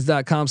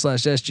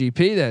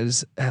athleticgreens.com/SGP. That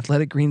is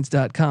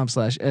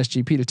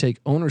athleticgreens.com/SGP to take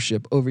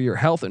ownership over your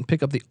health and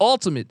pick up the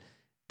ultimate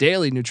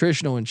daily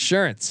nutritional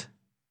insurance.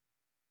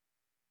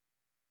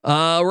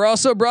 We're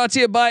also brought to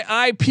you by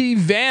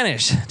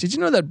IPVanish. Did you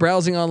know that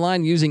browsing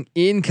online using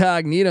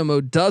incognito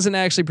mode doesn't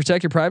actually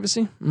protect your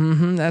privacy?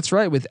 That's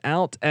right.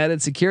 Without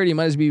added security, you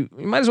might as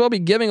well be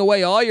giving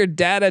away all your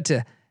data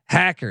to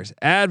hackers,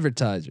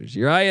 advertisers,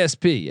 your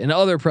ISP, and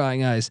other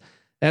prying eyes.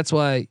 That's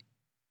why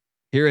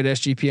here at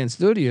SGPN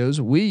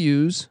Studios we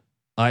use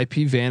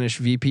IPVanish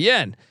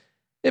VPN.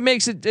 It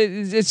makes it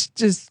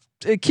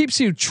keeps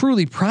you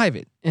truly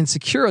private and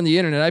secure on the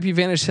internet.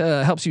 IPVanish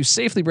helps you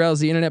safely browse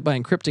the internet by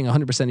encrypting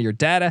 100% of your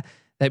data.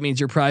 That means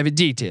your private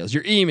details,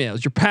 your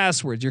emails, your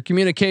passwords, your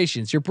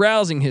communications, your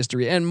browsing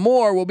history, and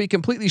more will be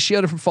completely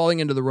shielded from falling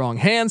into the wrong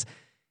hands.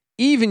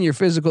 Even your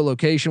physical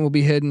location will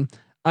be hidden.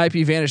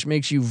 IPVanish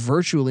makes you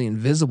virtually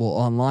invisible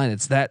online.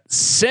 It's that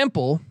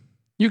simple.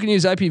 You can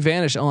use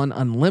IPVanish on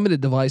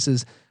unlimited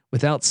devices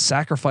without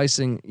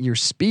sacrificing your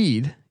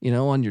speed,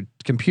 on your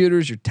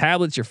computers, your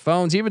tablets, your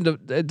phones, even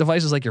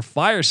devices like your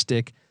Fire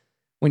Stick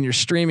when you're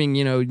streaming,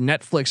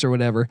 Netflix or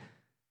whatever.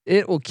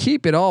 It will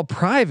keep it all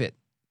private.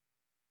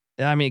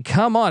 I mean,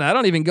 come on. I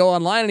don't even go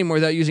online anymore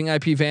without using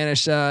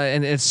IPVanish,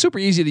 and it's super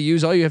easy to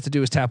use. All you have to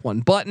do is tap one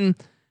button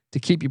to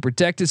keep you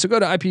protected. So go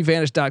to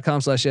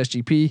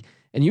IPVanish.com/SGP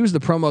and use the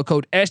promo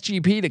code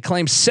SGP to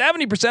claim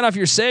 70% off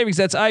your savings.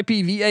 That's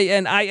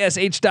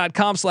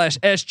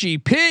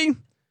IPVanish.com/SGP.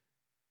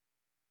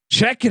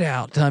 Check it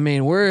out. I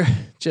mean, we're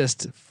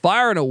just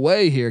firing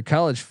away here.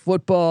 College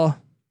football.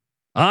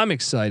 I'm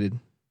excited.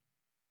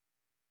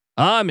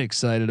 I'm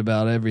excited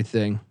about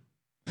everything.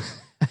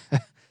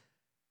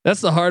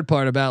 That's the hard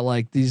part about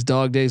like these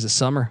dog days of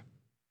summer.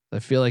 I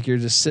feel like you're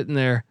just sitting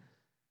there.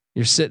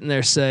 You're sitting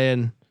there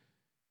saying,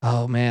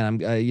 "Oh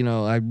man,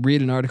 I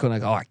read an article and I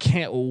go, I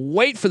can't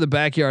wait for the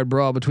backyard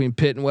brawl between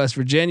Pitt and West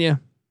Virginia."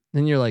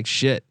 Then you're like,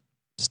 "Shit,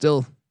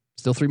 still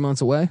 3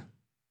 months away,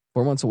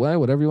 4 months away,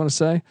 whatever you want to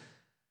say."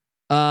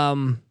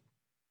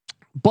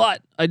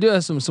 But I do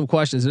have some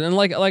questions, and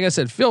like I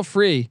said, feel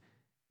free.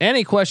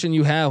 Any question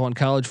you have on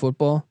college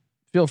football,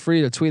 feel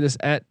free to tweet us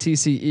at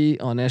TCE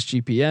on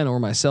SGPN or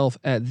myself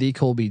at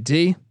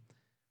TheColbyD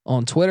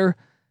on Twitter,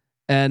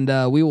 and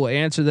we will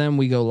answer them.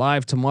 We go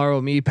live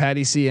tomorrow. Me,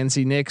 Patty C,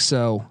 NC Nick.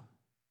 So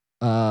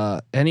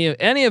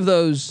any of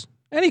those,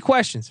 any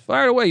questions,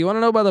 fire it away. You want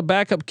to know about the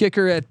backup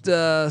kicker at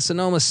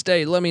Sonoma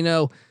State? Let me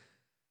know.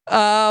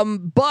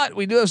 But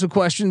we do have some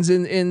questions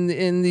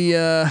in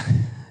the.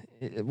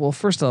 Well,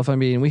 first off, I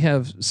mean, we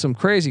have some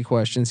crazy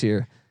questions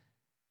here.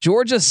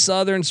 Georgia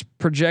Southern's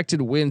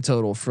projected win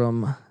total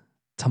from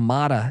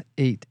Tamada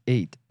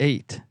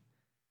 888.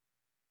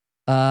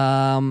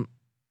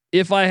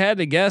 If I had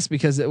to guess,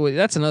 because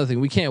that's another thing,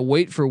 we can't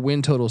wait for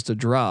win totals to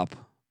drop.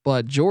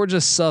 But Georgia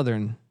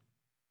Southern,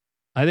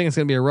 I think it's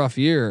going to be a rough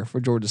year for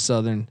Georgia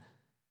Southern,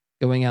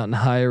 going out and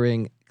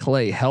hiring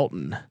Clay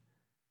Helton.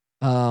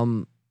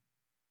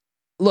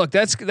 Look,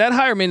 that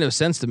hire made no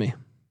sense to me.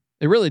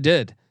 It really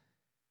did.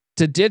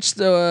 To ditch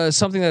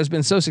something that has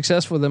been so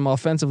successful for them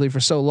offensively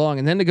for so long,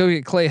 and then to go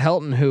get Clay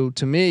Helton, who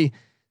to me,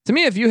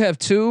 if you have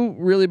two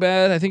really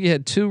bad, I think he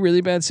had 2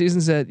 really bad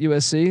seasons at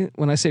USC.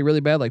 When I say really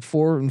bad, like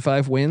 4 and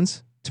 5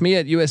 wins. To me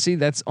at USC,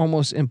 that's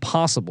almost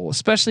impossible,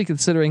 especially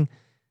considering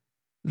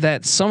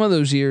that some of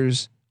those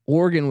years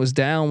Oregon was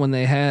down when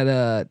they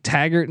had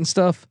Taggart and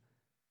stuff.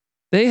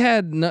 They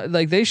had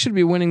they should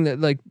be winning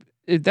that.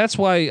 That's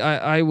why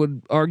I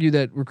would argue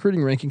that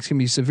recruiting rankings can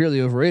be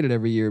severely overrated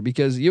every year,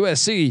 because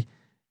USC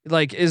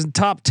is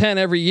top 10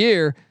 every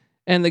year,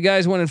 and the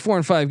guys winning 4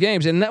 and 5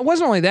 games. And that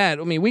wasn't only that.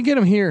 I mean, we get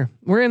them here.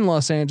 We're in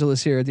Los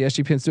Angeles here at the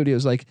SGPN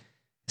Studios. Like,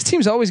 this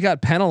team's always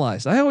got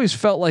penalized. I always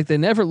felt like they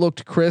never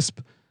looked crisp.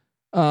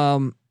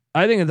 I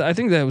think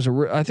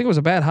it was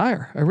a bad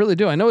hire. I really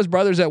do. I know his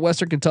brother's at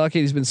Western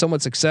Kentucky. He's been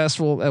somewhat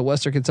successful at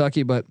Western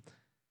Kentucky, but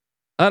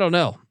I don't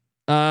know.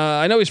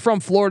 I know he's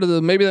from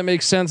Florida. Maybe that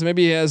makes sense.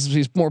 Maybe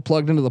he's more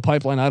plugged into the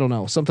pipeline. I don't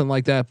know, something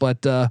like that.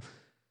 But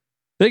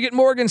they get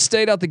Morgan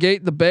State out the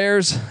gate. The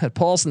Bears at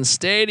Paulson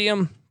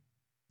Stadium.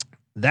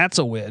 That's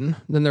a win.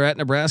 Then they're at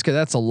Nebraska.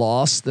 That's a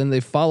loss. Then they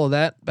follow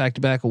that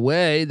back-to-back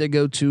away. They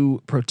go to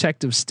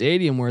Protective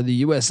Stadium where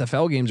the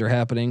USFL games are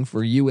happening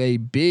for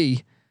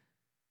UAB.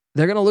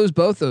 They're going to lose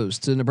both those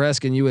to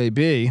Nebraska and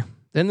UAB.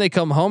 Then they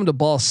come home to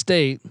Ball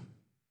State.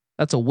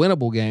 That's a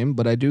winnable game,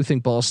 but I do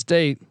think Ball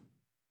State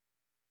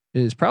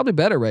is probably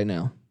better right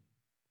now.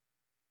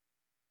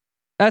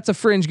 That's a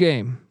fringe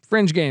game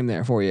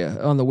there for you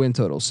on the win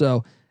total.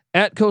 So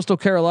at Coastal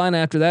Carolina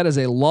after that is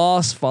a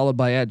loss, followed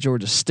by at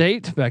Georgia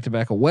State,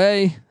 back-to-back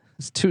away.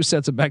 It's 2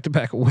 sets of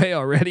back-to-back away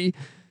already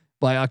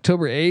by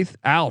October 8th.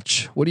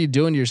 Ouch. What are you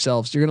doing to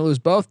yourselves? You're going to lose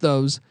both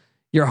those.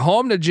 You're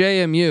home to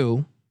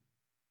JMU.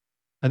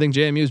 I think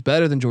JMU is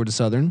better than Georgia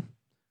Southern.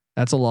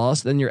 That's a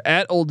loss. Then you're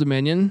at Old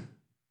Dominion.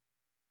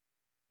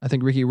 I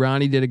think Ricky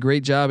Ronnie did a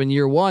great job in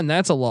year 1.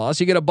 That's a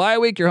loss. You get a bye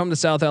week. You're home to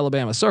South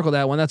Alabama. Circle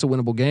that one. That's a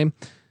winnable game.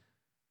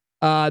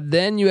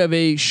 Then you have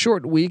a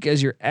short week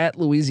as you're at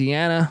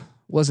Louisiana.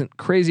 Wasn't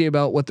crazy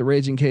about what the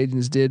Raging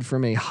Cajuns did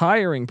from a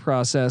hiring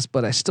process,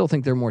 but I still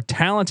think they're more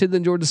talented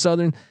than Georgia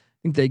Southern. I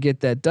think they get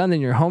that done. Then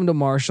you're home to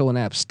Marshall and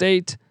App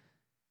State.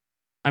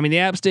 I mean, the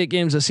App State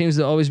games, it seems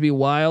to always be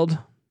wild,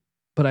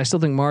 but I still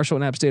think Marshall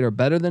and App State are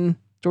better than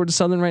Georgia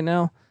Southern right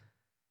now.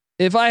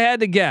 If I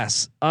had to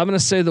guess, I'm going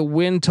to say the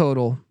win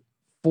total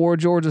for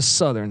Georgia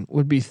Southern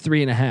would be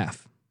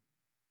 3.5.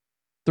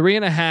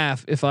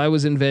 3.5. If I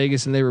was in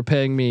Vegas and they were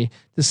paying me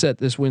to set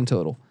this win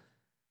total,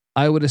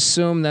 I would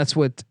assume that's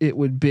what it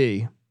would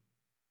be.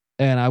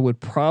 And I would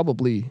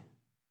probably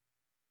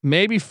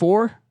maybe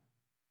 4,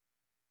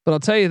 but I'll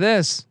tell you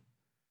this,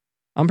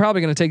 I'm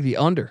probably going to take the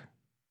under.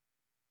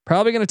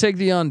 Probably going to take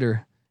the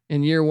under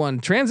in year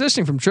 1.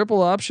 Transitioning from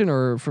triple option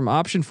or from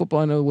option football,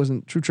 I know it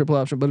wasn't true triple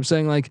option, but I'm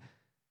saying like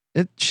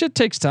it shit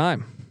takes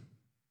time.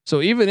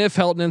 So even if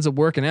Helton ends up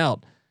working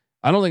out,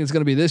 I don't think it's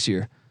going to be this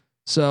year.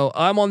 So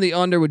I'm on the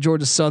under with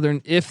Georgia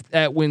Southern if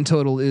that win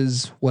total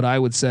is what I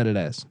would set it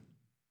as.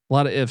 A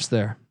lot of ifs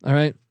there. All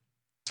right.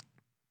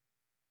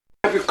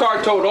 Have your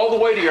car towed all the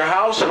way to your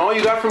house and all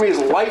you got for me is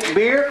light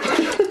beer?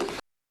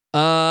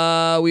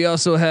 We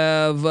also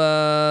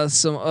have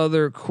some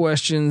other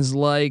questions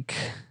like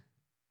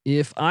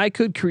if I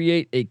could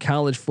create a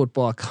college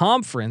football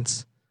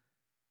conference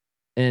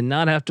and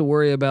not have to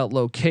worry about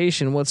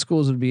location, what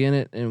schools would be in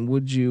it? And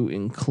would you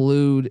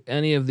include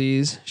any of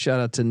these? Shout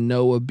out to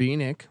Noah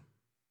Beanick.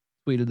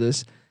 Tweeted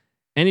this.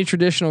 Any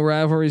traditional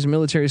rivalries,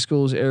 military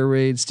schools, air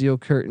raid, steel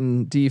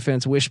curtain,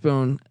 defense,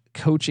 wishbone,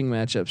 coaching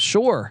matchups?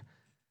 Sure.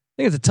 I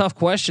think it's a tough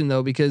question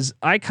though, because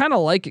I kind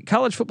of like it.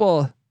 College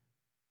football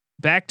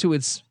back to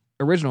its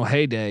original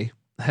heyday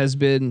has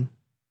been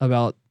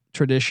about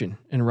tradition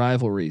and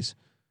rivalries.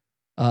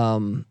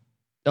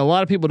 A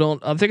lot of people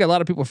don't, I think a lot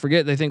of people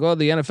forget. They think, oh,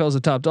 the NFL is the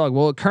top dog.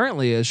 Well, it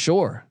currently is,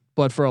 sure.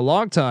 But for a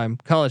long time,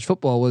 college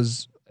football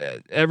was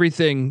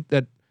everything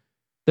that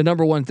the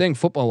number one thing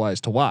football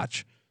wise to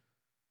watch.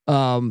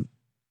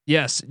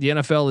 Yes, the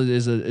NFL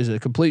is a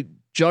complete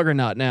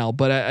juggernaut now,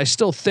 but I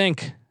still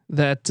think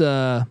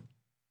that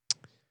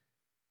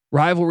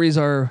rivalries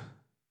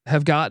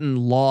have gotten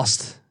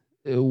lost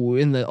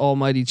in the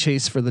almighty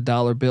chase for the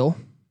dollar bill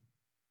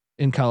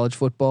in college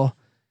football.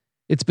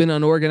 It's been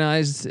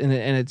unorganized, and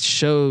it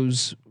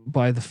shows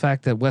by the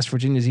fact that West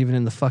Virginia is even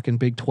in the fucking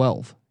Big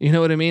 12. You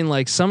know what I mean?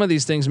 Like some of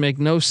these things make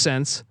no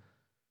sense.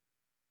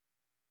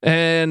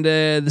 And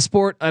the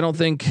sport, I don't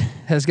think,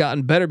 has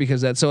gotten better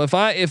because of that. So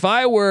if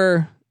I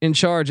were in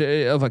charge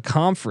of a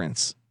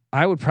conference,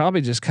 I would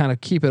probably just kind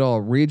of keep it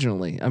all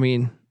regionally. I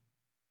mean,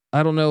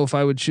 I don't know if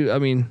I would choose. I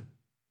mean,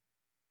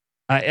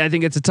 I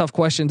think it's a tough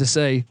question to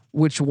say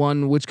which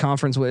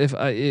conference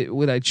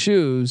would I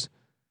choose,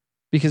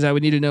 because I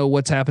would need to know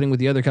what's happening with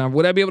the other conference.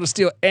 Would I be able to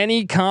steal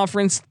any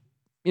conference,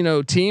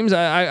 teams?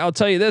 I'll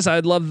tell you this: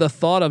 I'd love the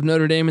thought of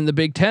Notre Dame in the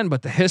Big Ten,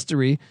 but the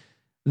history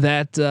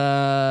that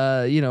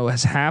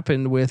has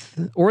happened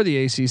with, or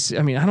the ACC.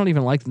 I mean, I don't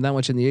even like them that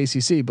much in the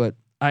ACC, but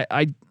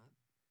I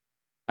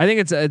think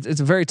it's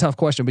a very tough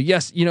question. But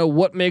yes,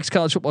 what makes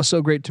college football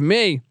so great to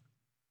me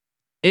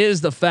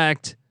is the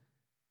fact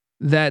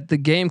that the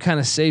game kind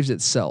of saves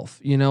itself.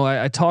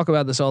 I talk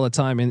about this all the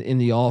time in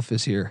the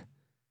office here.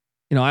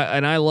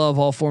 I love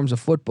all forms of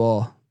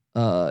football.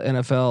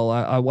 NFL.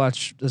 I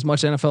watch as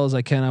much NFL as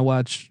I can. I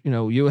watch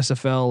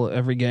USFL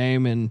every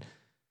game, and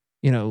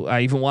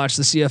I even watch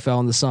the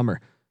CFL in the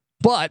summer.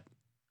 But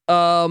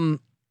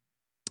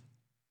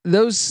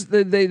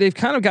they've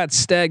kind of got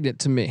stagnant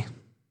to me.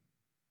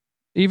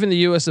 Even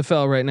the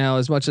USFL right now,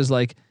 as much as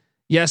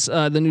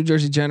the New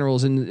Jersey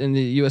Generals in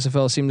the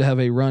USFL seem to have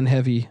a run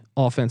heavy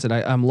offense, and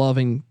I'm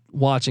loving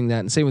watching that.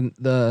 And same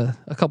with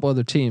a couple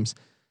other teams.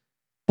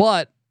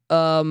 But the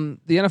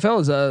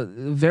NFL is a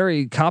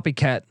very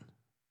copycat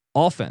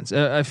offense.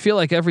 I feel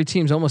like every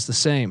team's almost the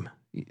same.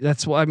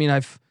 That's why,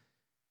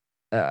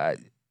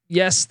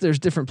 yes, there's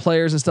different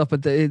players and stuff,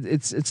 but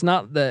it's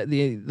not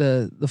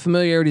the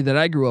familiarity that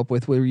I grew up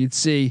with, where you'd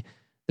see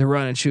the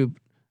run and shoot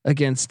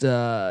against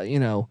a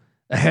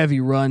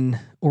heavy run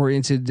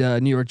oriented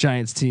New York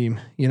Giants team,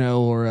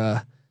 or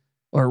a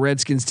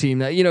Redskins team.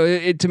 That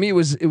to me it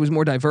was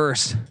more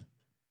diverse.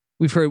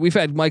 We've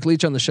had Mike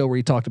Leach on the show where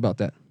he talked about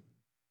that.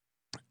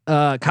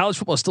 College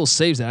football still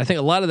saves that. I think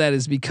a lot of that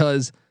is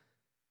because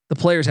the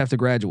players have to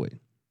graduate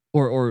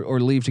or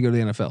leave to go to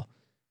the NFL.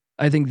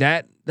 I think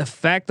that the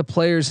fact the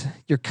players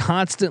you're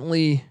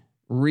constantly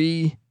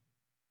you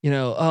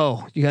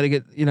got to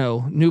get,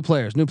 new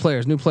players.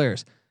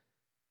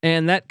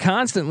 And that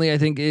constantly, I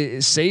think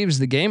it saves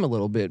the game a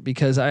little bit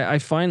because I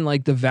find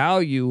like the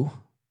value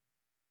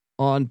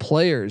on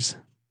players,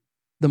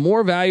 the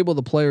more valuable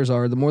the players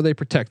are, the more they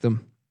protect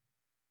them,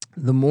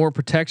 the more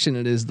protection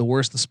it is, the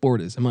worse the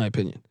sport is, in my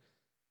opinion.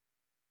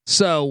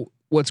 So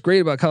what's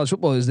great about college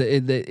football is that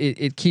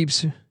it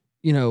keeps,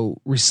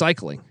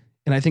 recycling.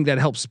 And I think that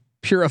helps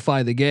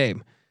purify the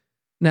game.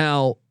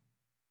 Now,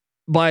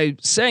 by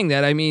saying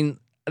that, I mean,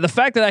 the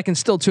fact that I can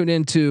still tune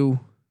into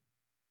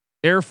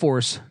Air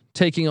Force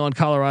taking on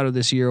Colorado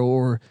this year,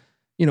 or,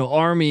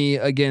 Army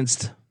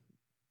against,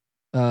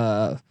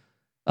 I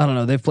don't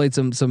know. They've played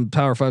some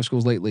Power 5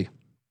 schools lately.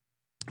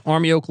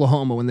 Army,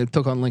 Oklahoma, when they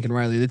took on Lincoln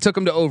Riley, they took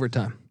them to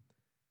overtime.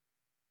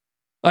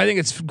 I think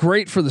it's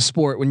great for the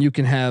sport when you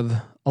can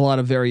have a lot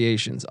of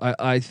variations.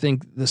 I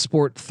think the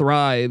sport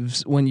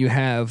thrives when you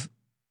have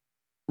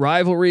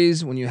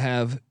rivalries, when you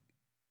have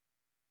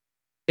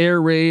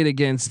air raid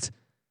against,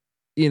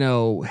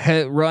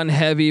 run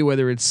heavy,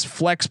 whether it's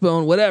flex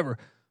bone, whatever,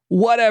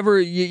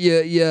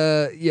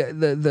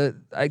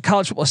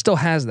 college football still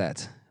has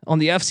that on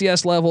the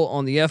FCS level,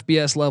 on the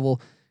FBS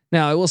level.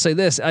 Now I will say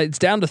this, it's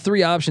down to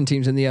 3 option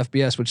teams in the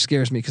FBS, which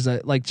scares me because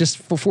just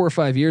for 4 or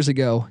 5 years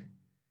ago,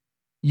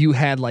 you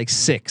had like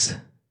 6.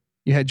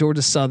 You had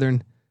Georgia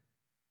Southern,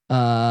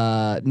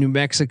 New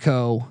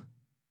Mexico,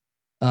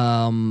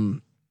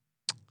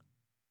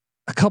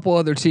 a couple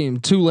other teams,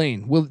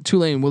 Tulane,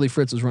 Willie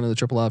Fritz was running the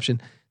triple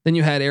option. Then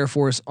you had Air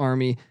Force,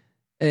 Army,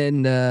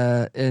 and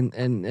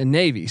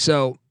Navy.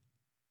 So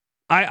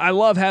I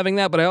love having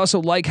that, but I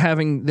also like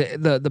having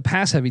the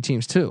pass heavy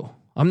teams too.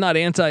 I'm not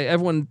anti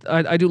everyone.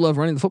 I do love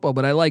running the football,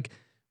 but I like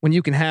when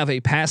you can have a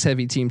pass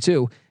heavy team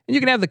too, and you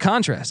can have the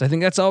contrast. I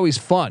think that's always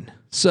fun.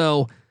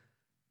 So,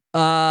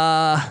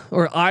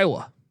 or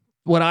Iowa,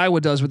 what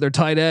Iowa does with their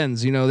tight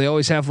ends, they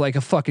always have like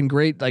a fucking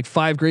great, like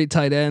 5 great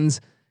tight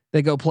ends.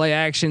 They go play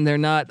action. They're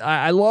not,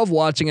 I love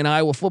watching an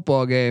Iowa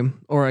football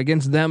game or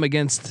against,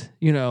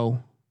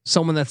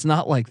 someone that's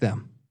not like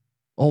them.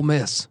 Ole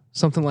Miss,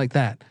 something like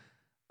that.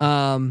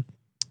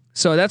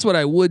 So that's what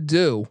I would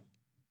do.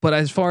 But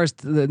as far as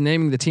the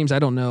naming the teams, I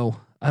don't know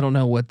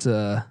what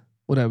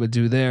I would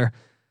do there.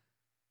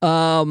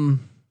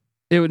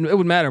 It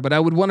would matter, but I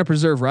would want to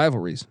preserve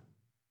rivalries.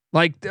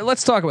 Like,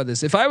 let's talk about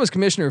this. If I was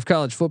commissioner of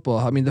college football,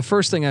 I mean, the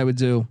first thing I would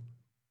do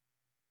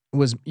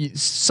was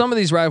some of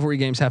these rivalry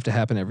games have to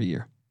happen every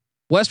year.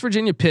 West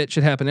Virginia Pitt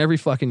should happen every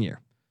fucking year.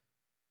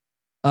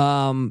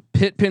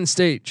 Pitt Penn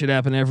State should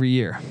happen every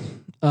year.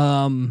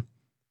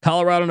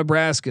 Colorado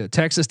Nebraska,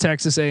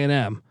 Texas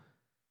A&M.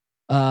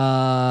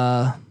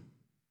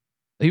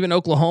 Even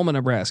Oklahoma,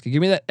 Nebraska.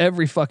 Give me that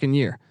every fucking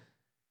year.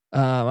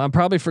 I'm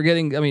probably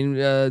forgetting. I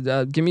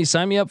mean,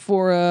 sign me up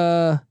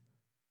for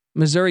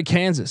Missouri,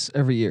 Kansas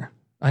every year.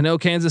 I know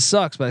Kansas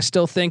sucks, but I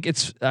still think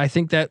I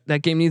think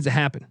that game needs to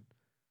happen.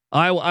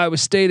 Iowa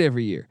State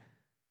every year.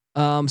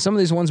 Some of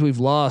these ones we've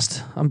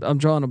lost. I'm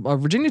drawing a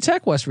Virginia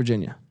Tech, West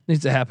Virginia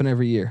needs to happen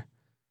every year.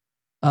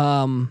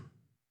 I'm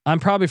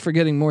probably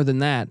forgetting more than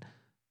that,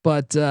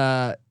 but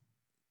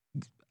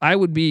I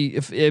would be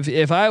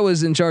if I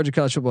was in charge of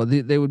college football,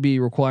 they would be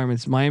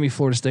requirements. Miami,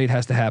 Florida State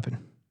has to happen,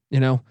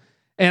 and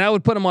I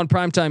would put them on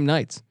primetime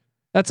nights.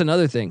 That's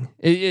another thing.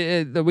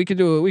 We could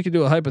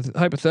do a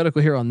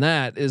hypothetical here on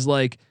that is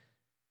like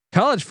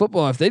college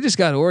football. If they just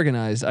got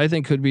organized, I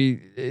think could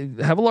be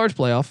have a large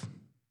playoff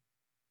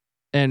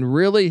and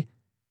really,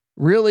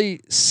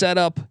 really set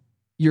up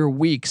your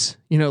weeks.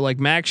 Like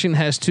Maction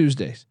has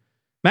Tuesdays.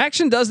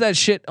 Maction does that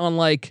shit on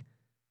like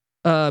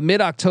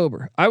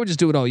mid-October. I would just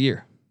do it all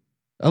year.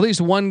 At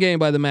least one game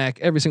by the MAC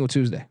every single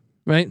Tuesday,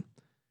 right?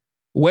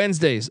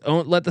 Wednesdays,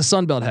 let the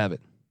Sun Belt have it.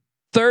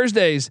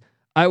 Thursdays,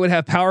 I would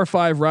have Power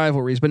 5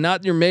 rivalries, but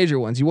not your major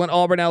ones. You want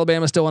Auburn,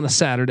 Alabama still on a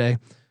Saturday,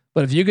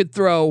 but if you could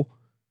throw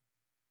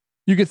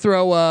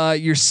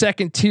your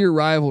second tier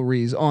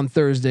rivalries on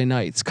Thursday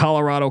nights.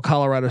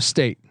 Colorado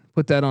State.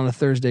 Put that on a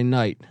Thursday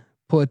night.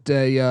 Put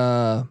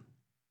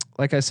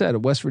like I said, a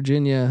West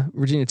Virginia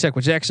Tech,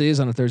 which actually is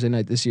on a Thursday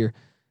night this year.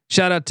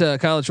 Shout out to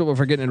college football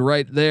for getting it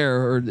right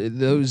there, or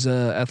those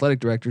athletic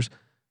directors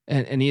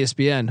and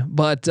ESPN.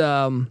 But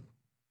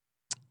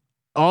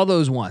all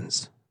those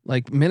ones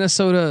like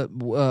Minnesota,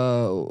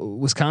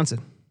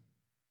 Wisconsin,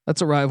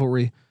 that's a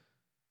rivalry.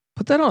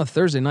 Put that on a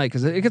Thursday night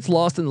because it gets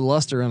lost in the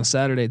luster on a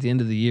Saturday at the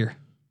end of the year,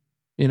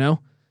 And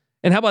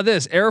how about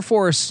this? Air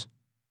Force,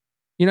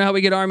 how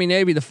we get Army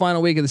Navy the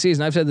final week of the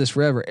season? I've said this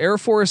forever. Air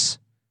Force,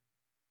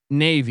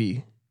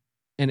 Navy,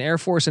 and Air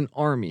Force and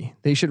Army,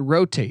 they should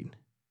rotate.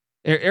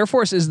 Air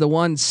Force is the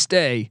one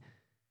stay,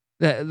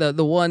 the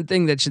one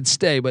thing that should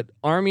stay, but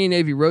Army and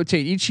Navy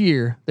rotate each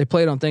year. They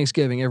play it on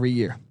Thanksgiving every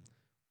year.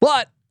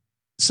 But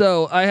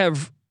so I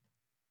have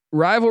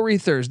rivalry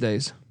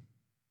Thursdays.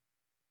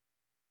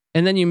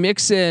 And then you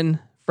mix in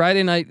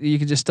Friday night, you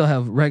could just still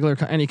have regular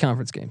any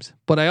conference games.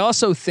 But I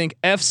also think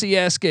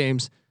FCS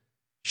games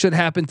should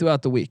happen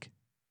throughout the week.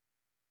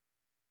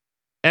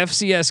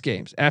 FCS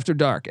games after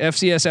dark,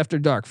 FCS after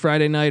dark,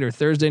 Friday night or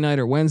Thursday night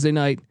or Wednesday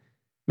night.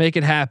 Make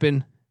it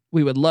happen.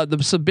 We would love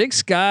them. So Big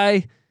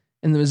Sky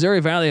and the Missouri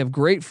Valley have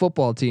great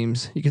football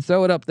teams. You can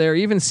throw it up there.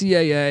 Even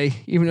CAA,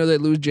 even though they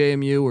lose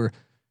JMU or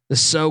the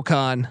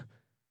SoCon,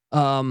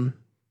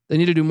 they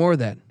need to do more of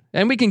that.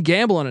 And we can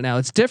gamble on it now.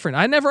 It's different.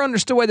 I never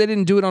understood why they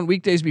didn't do it on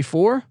weekdays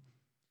before,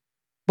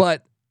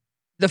 but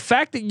the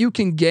fact that you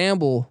can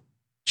gamble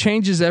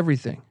changes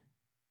everything.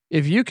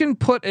 If you can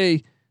put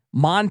a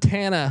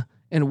Montana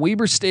and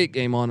Weber State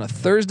game on a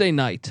Thursday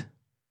night,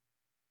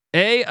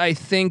 I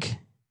think,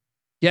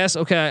 yes,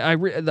 okay.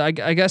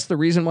 I guess the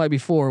reason why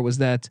before was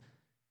that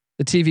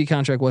the TV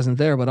contract wasn't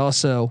there, but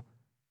also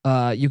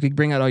you could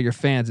bring out all your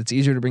fans. It's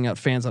easier to bring out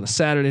fans on a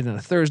Saturday than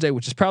a Thursday,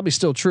 which is probably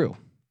still true.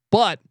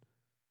 But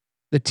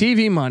the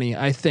TV money,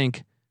 I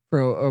think,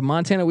 for a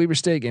Montana Weber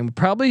State game,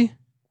 probably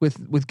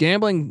with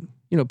gambling,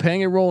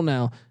 paying a role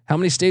now. How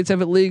many states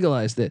have it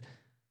legalized it?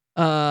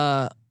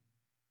 I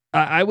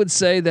would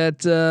say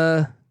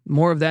that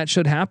more of that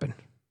should happen.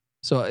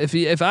 So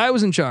if I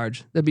was in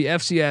charge, that'd be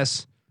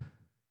FCS.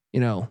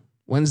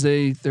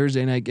 Wednesday,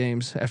 Thursday night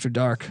games after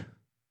dark.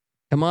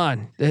 Come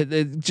on,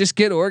 they just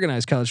get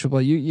organized. College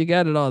football, you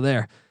got it all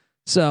there.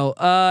 So,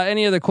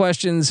 any other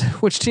questions?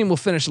 Which team will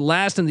finish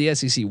last in the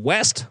SEC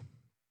West?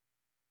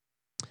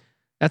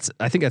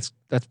 I think that's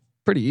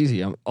pretty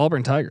easy.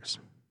 Auburn Tigers.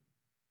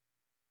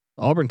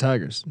 Auburn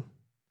Tigers. I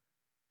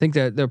think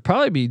that there'll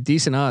probably be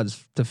decent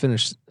odds to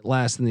finish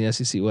last in the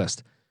SEC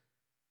West.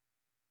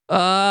 Do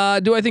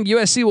I think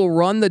USC will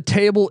run the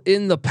table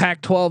in the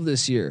Pac-12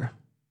 this year?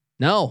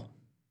 No,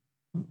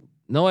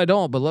 I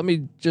don't. But let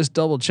me just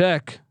double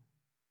check.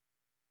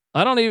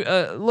 I don't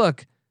even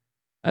look.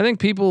 I think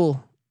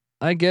people.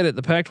 I get it.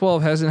 The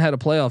Pac-12 hasn't had a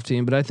playoff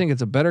team, but I think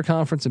it's a better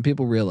conference than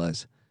people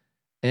realize.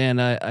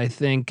 And I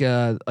think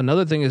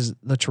another thing is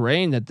the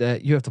terrain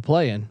that you have to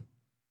play in.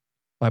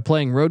 By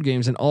playing road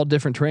games in all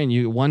different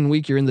terrain, 1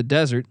 week you're in the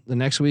desert, the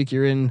next week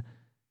you're in,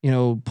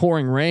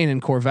 pouring rain in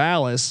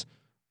Corvallis,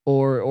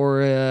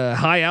 or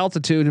high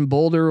altitude in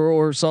Boulder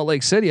or Salt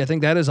Lake City. I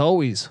think that is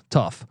always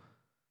tough,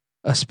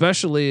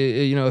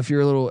 especially if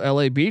you're a little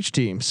LA Beach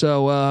team.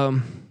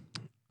 So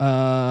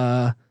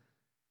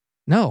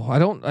no, I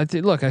don't.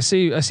 Look, I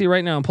see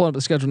right now. I'm pulling up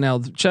the schedule now.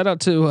 Shout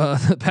out to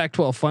the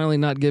Pac-12 finally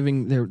not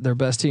giving their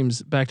best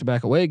teams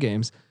back-to-back away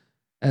games,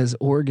 as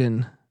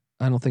Oregon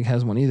I don't think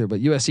has one either, but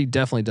USC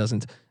definitely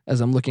doesn't. As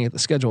I'm looking at the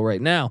schedule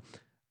right now,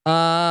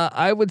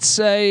 I would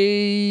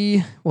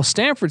say,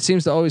 Stanford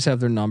seems to always have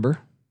their number.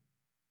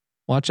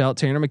 Watch out,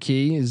 Tanner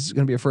McKee is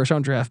going to be a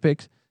first-round draft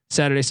pick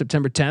Saturday,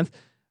 September 10th.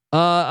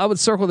 I would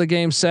circle the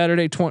game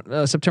Saturday,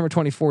 September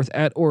 24th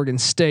at Oregon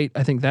State.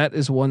 I think that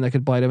is one that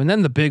could bite him. And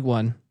then the big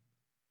one,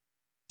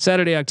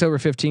 Saturday, October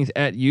 15th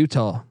at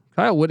Utah.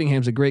 Kyle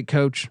Whittingham's a great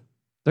coach.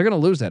 They're going to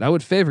lose that. I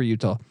would favor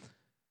Utah.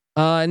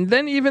 And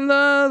then even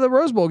the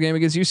Rose Bowl game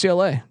against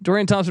UCLA.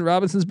 Dorian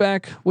Thompson-Robinson's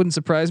back. Wouldn't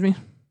surprise me.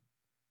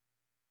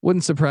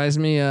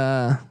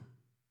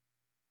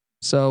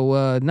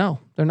 So no,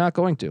 they're not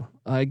going to.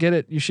 I get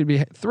it. You should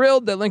be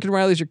thrilled that Lincoln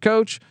Riley's your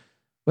coach,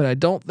 but I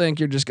don't think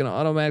you're just going to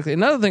automatically.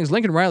 Another thing is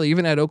Lincoln Riley,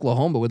 even at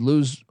Oklahoma, would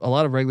lose a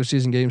lot of regular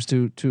season games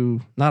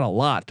to not a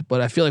lot,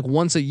 but I feel like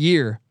once a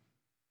year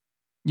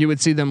you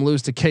would see them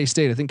lose to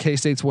K-State. I think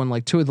K-State's won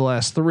like 2 of the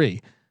last 3.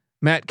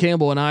 Matt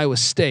Campbell and Iowa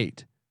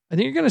State. I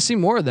think you're going to see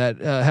more of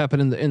that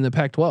happen in the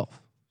Pac-12.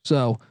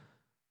 So,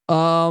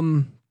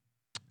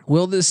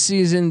 will this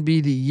season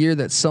be the year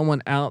that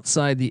someone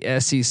outside the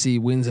SEC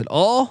wins it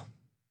all?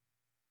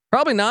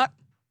 Probably not.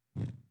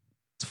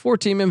 It's a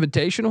 4-team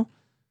invitational.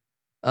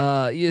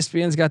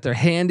 ESPN's got their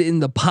hand in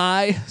the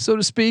pie, so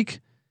to speak.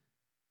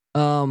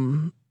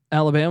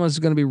 Alabama's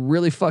going to be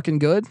really fucking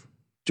good.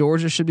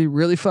 Georgia should be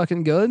really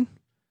fucking good.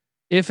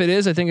 If it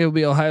is, I think it will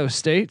be Ohio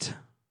State.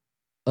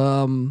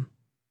 But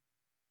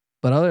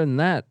other than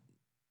that,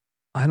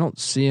 I don't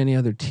see any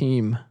other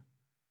team.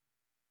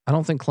 I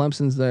don't think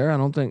Clemson's there. I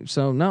don't think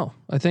so. No,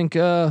 I think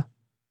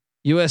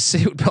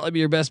USC would probably be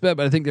your best bet,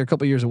 but I think they're a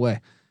couple years away.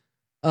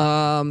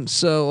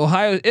 So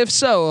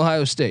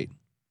Ohio State,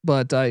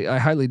 but I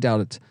highly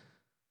doubt it.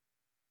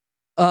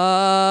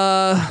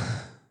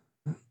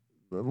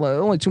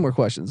 Only 2 more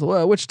questions.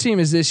 Which team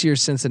is this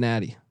year's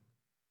Cincinnati?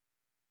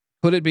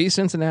 Could it be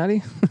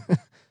Cincinnati?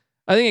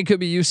 I think it could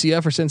be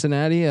UCF or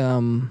Cincinnati.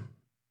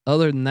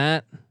 Other than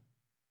that,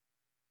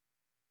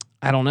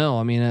 I don't know.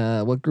 I mean,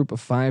 what group of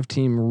 5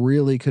 team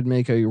really could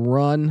make a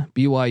run?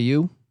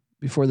 BYU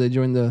before they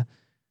join the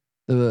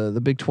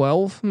Big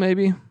 12,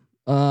 maybe.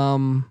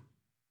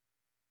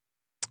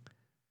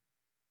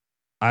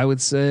 I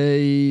would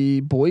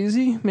say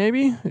Boise,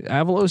 maybe.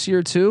 Avalos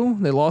year 2.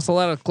 They lost a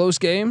lot of close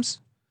games.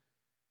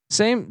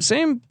 Same.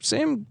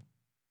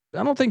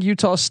 I don't think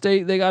Utah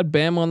State. They got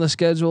Bama on the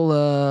schedule.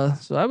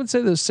 So I would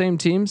say those same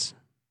teams.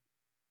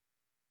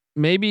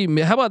 Maybe.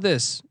 How about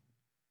this?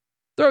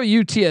 Throw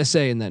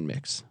UTSA in that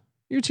mix.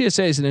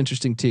 UTSA is an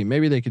interesting team.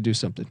 Maybe they could do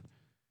something.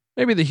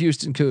 Maybe the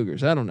Houston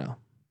Cougars. I don't know.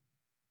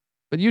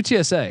 But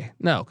UTSA,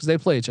 no, because they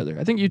play each other.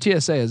 I think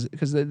UTSA is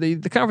because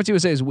the Conference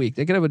USA is weak.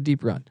 They could have a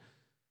deep run.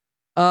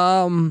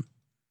 And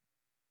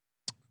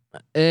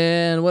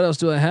what else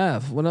do I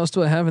have? What else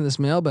do I have in this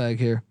mailbag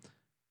here?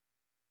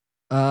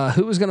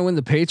 Who is going to win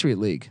the Patriot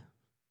League?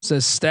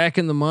 Says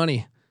stacking the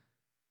money.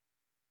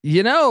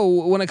 You know,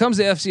 when it comes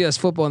to FCS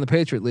football in the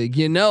Patriot League,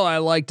 you know I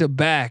like to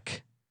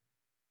back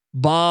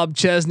Bob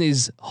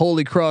Chesney's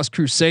Holy Cross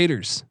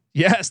Crusaders.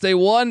 Yes, they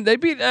won. They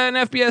beat an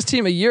FBS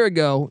team a year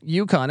ago,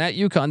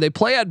 UConn. They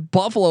play at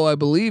Buffalo, I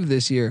believe,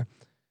 this year.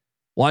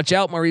 Watch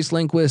out, Maurice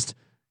Lindquist,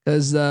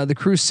 because the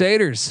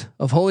Crusaders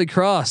of Holy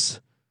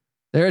Cross,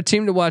 they're a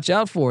team to watch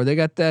out for. They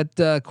got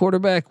that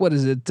quarterback. What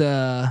is it?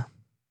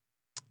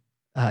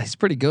 He's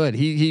pretty good.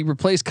 He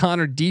replaced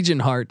Connor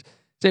Degenhart.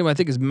 His name I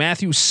think is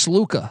Matthew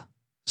Sluka.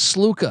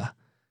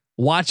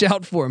 Watch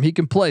out for him. He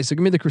can play. So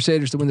give me the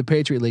Crusaders to win the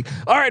Patriot League.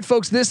 All right,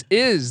 folks, this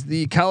is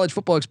the College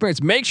Football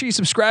Experience. Make sure you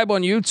subscribe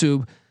on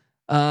YouTube.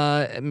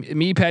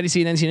 Me, Patty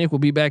C, and NC Nick will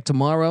be back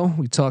tomorrow.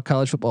 We talk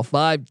college football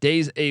 5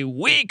 days a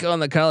week on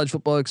the College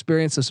Football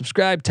Experience. So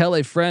subscribe, tell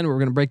a friend. We're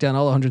going to break down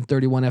all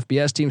 131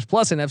 FBS teams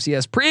plus an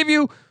FCS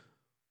preview.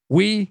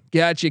 We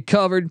got you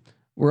covered.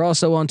 We're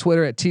also on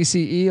Twitter at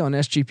TCE on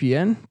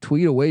SGPN.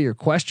 Tweet away your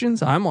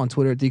questions. I'm on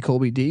Twitter at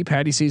DColbyD.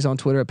 Patty C's on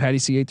Twitter at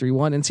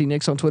PattyC831. NC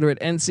Nick's on Twitter at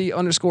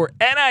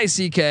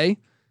NC_NICK.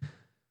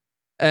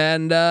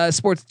 And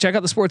sports. Check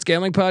out the Sports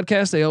Gambling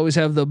Podcast. They always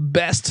have the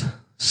best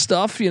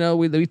stuff. You know,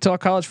 we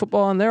talk college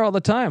football on there all the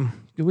time.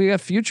 We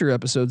got future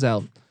episodes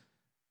out.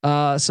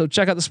 So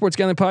check out the Sports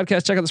Gambling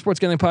Podcast. Check out the Sports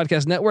Gambling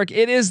Podcast Network.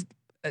 It is,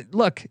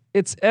 look,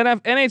 it's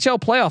NHL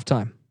playoff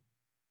time.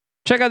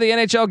 Check out the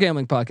NHL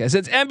Gambling Podcast.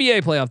 It's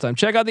NBA playoff time.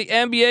 Check out the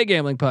NBA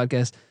Gambling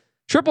Podcast.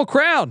 Triple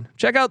Crown.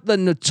 Check out the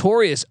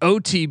Notorious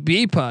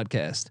OTB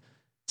Podcast.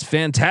 It's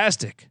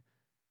fantastic.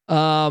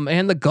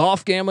 And the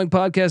Golf Gambling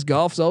Podcast.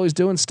 Golf's always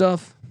doing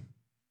stuff.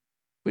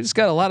 We just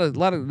got a lot of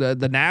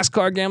the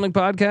NASCAR Gambling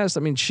Podcast.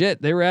 I mean,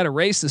 shit, they were at a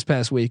race this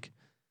past week.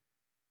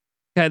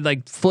 Had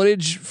like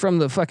footage from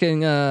the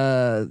fucking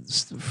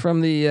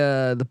from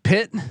the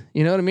pit.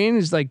 You know what I mean?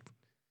 It's like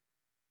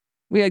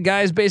we had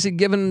guys basically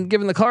giving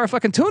the car a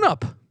fucking tune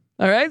up.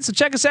 All right, so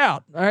check us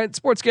out. All right,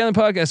 Sports Gambling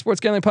Podcast, Sports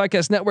Gambling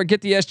Podcast Network.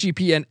 Get the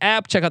SGPN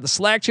app. Check out the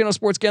Slack channel,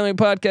 Sports Gambling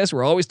Podcast.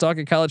 We're always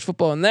talking college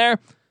football in there.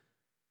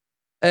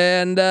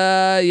 And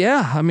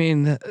yeah, I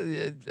mean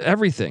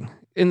everything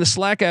in the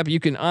Slack app. You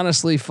can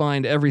honestly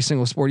find every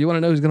single sport. You want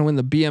to know who's going to win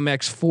the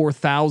BMX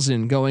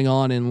 4000 going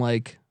on in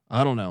like,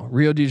 I don't know,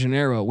 Rio de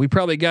Janeiro. We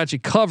probably got you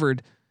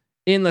covered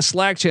in the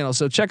Slack channel.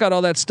 So check out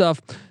all that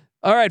stuff.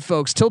 All right,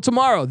 folks, till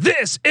tomorrow.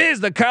 This is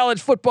the College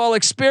Football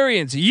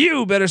Experience.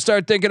 You better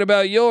start thinking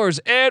about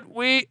yours, and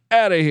we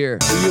out of here.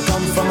 Do you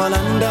come from a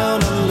land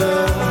down under?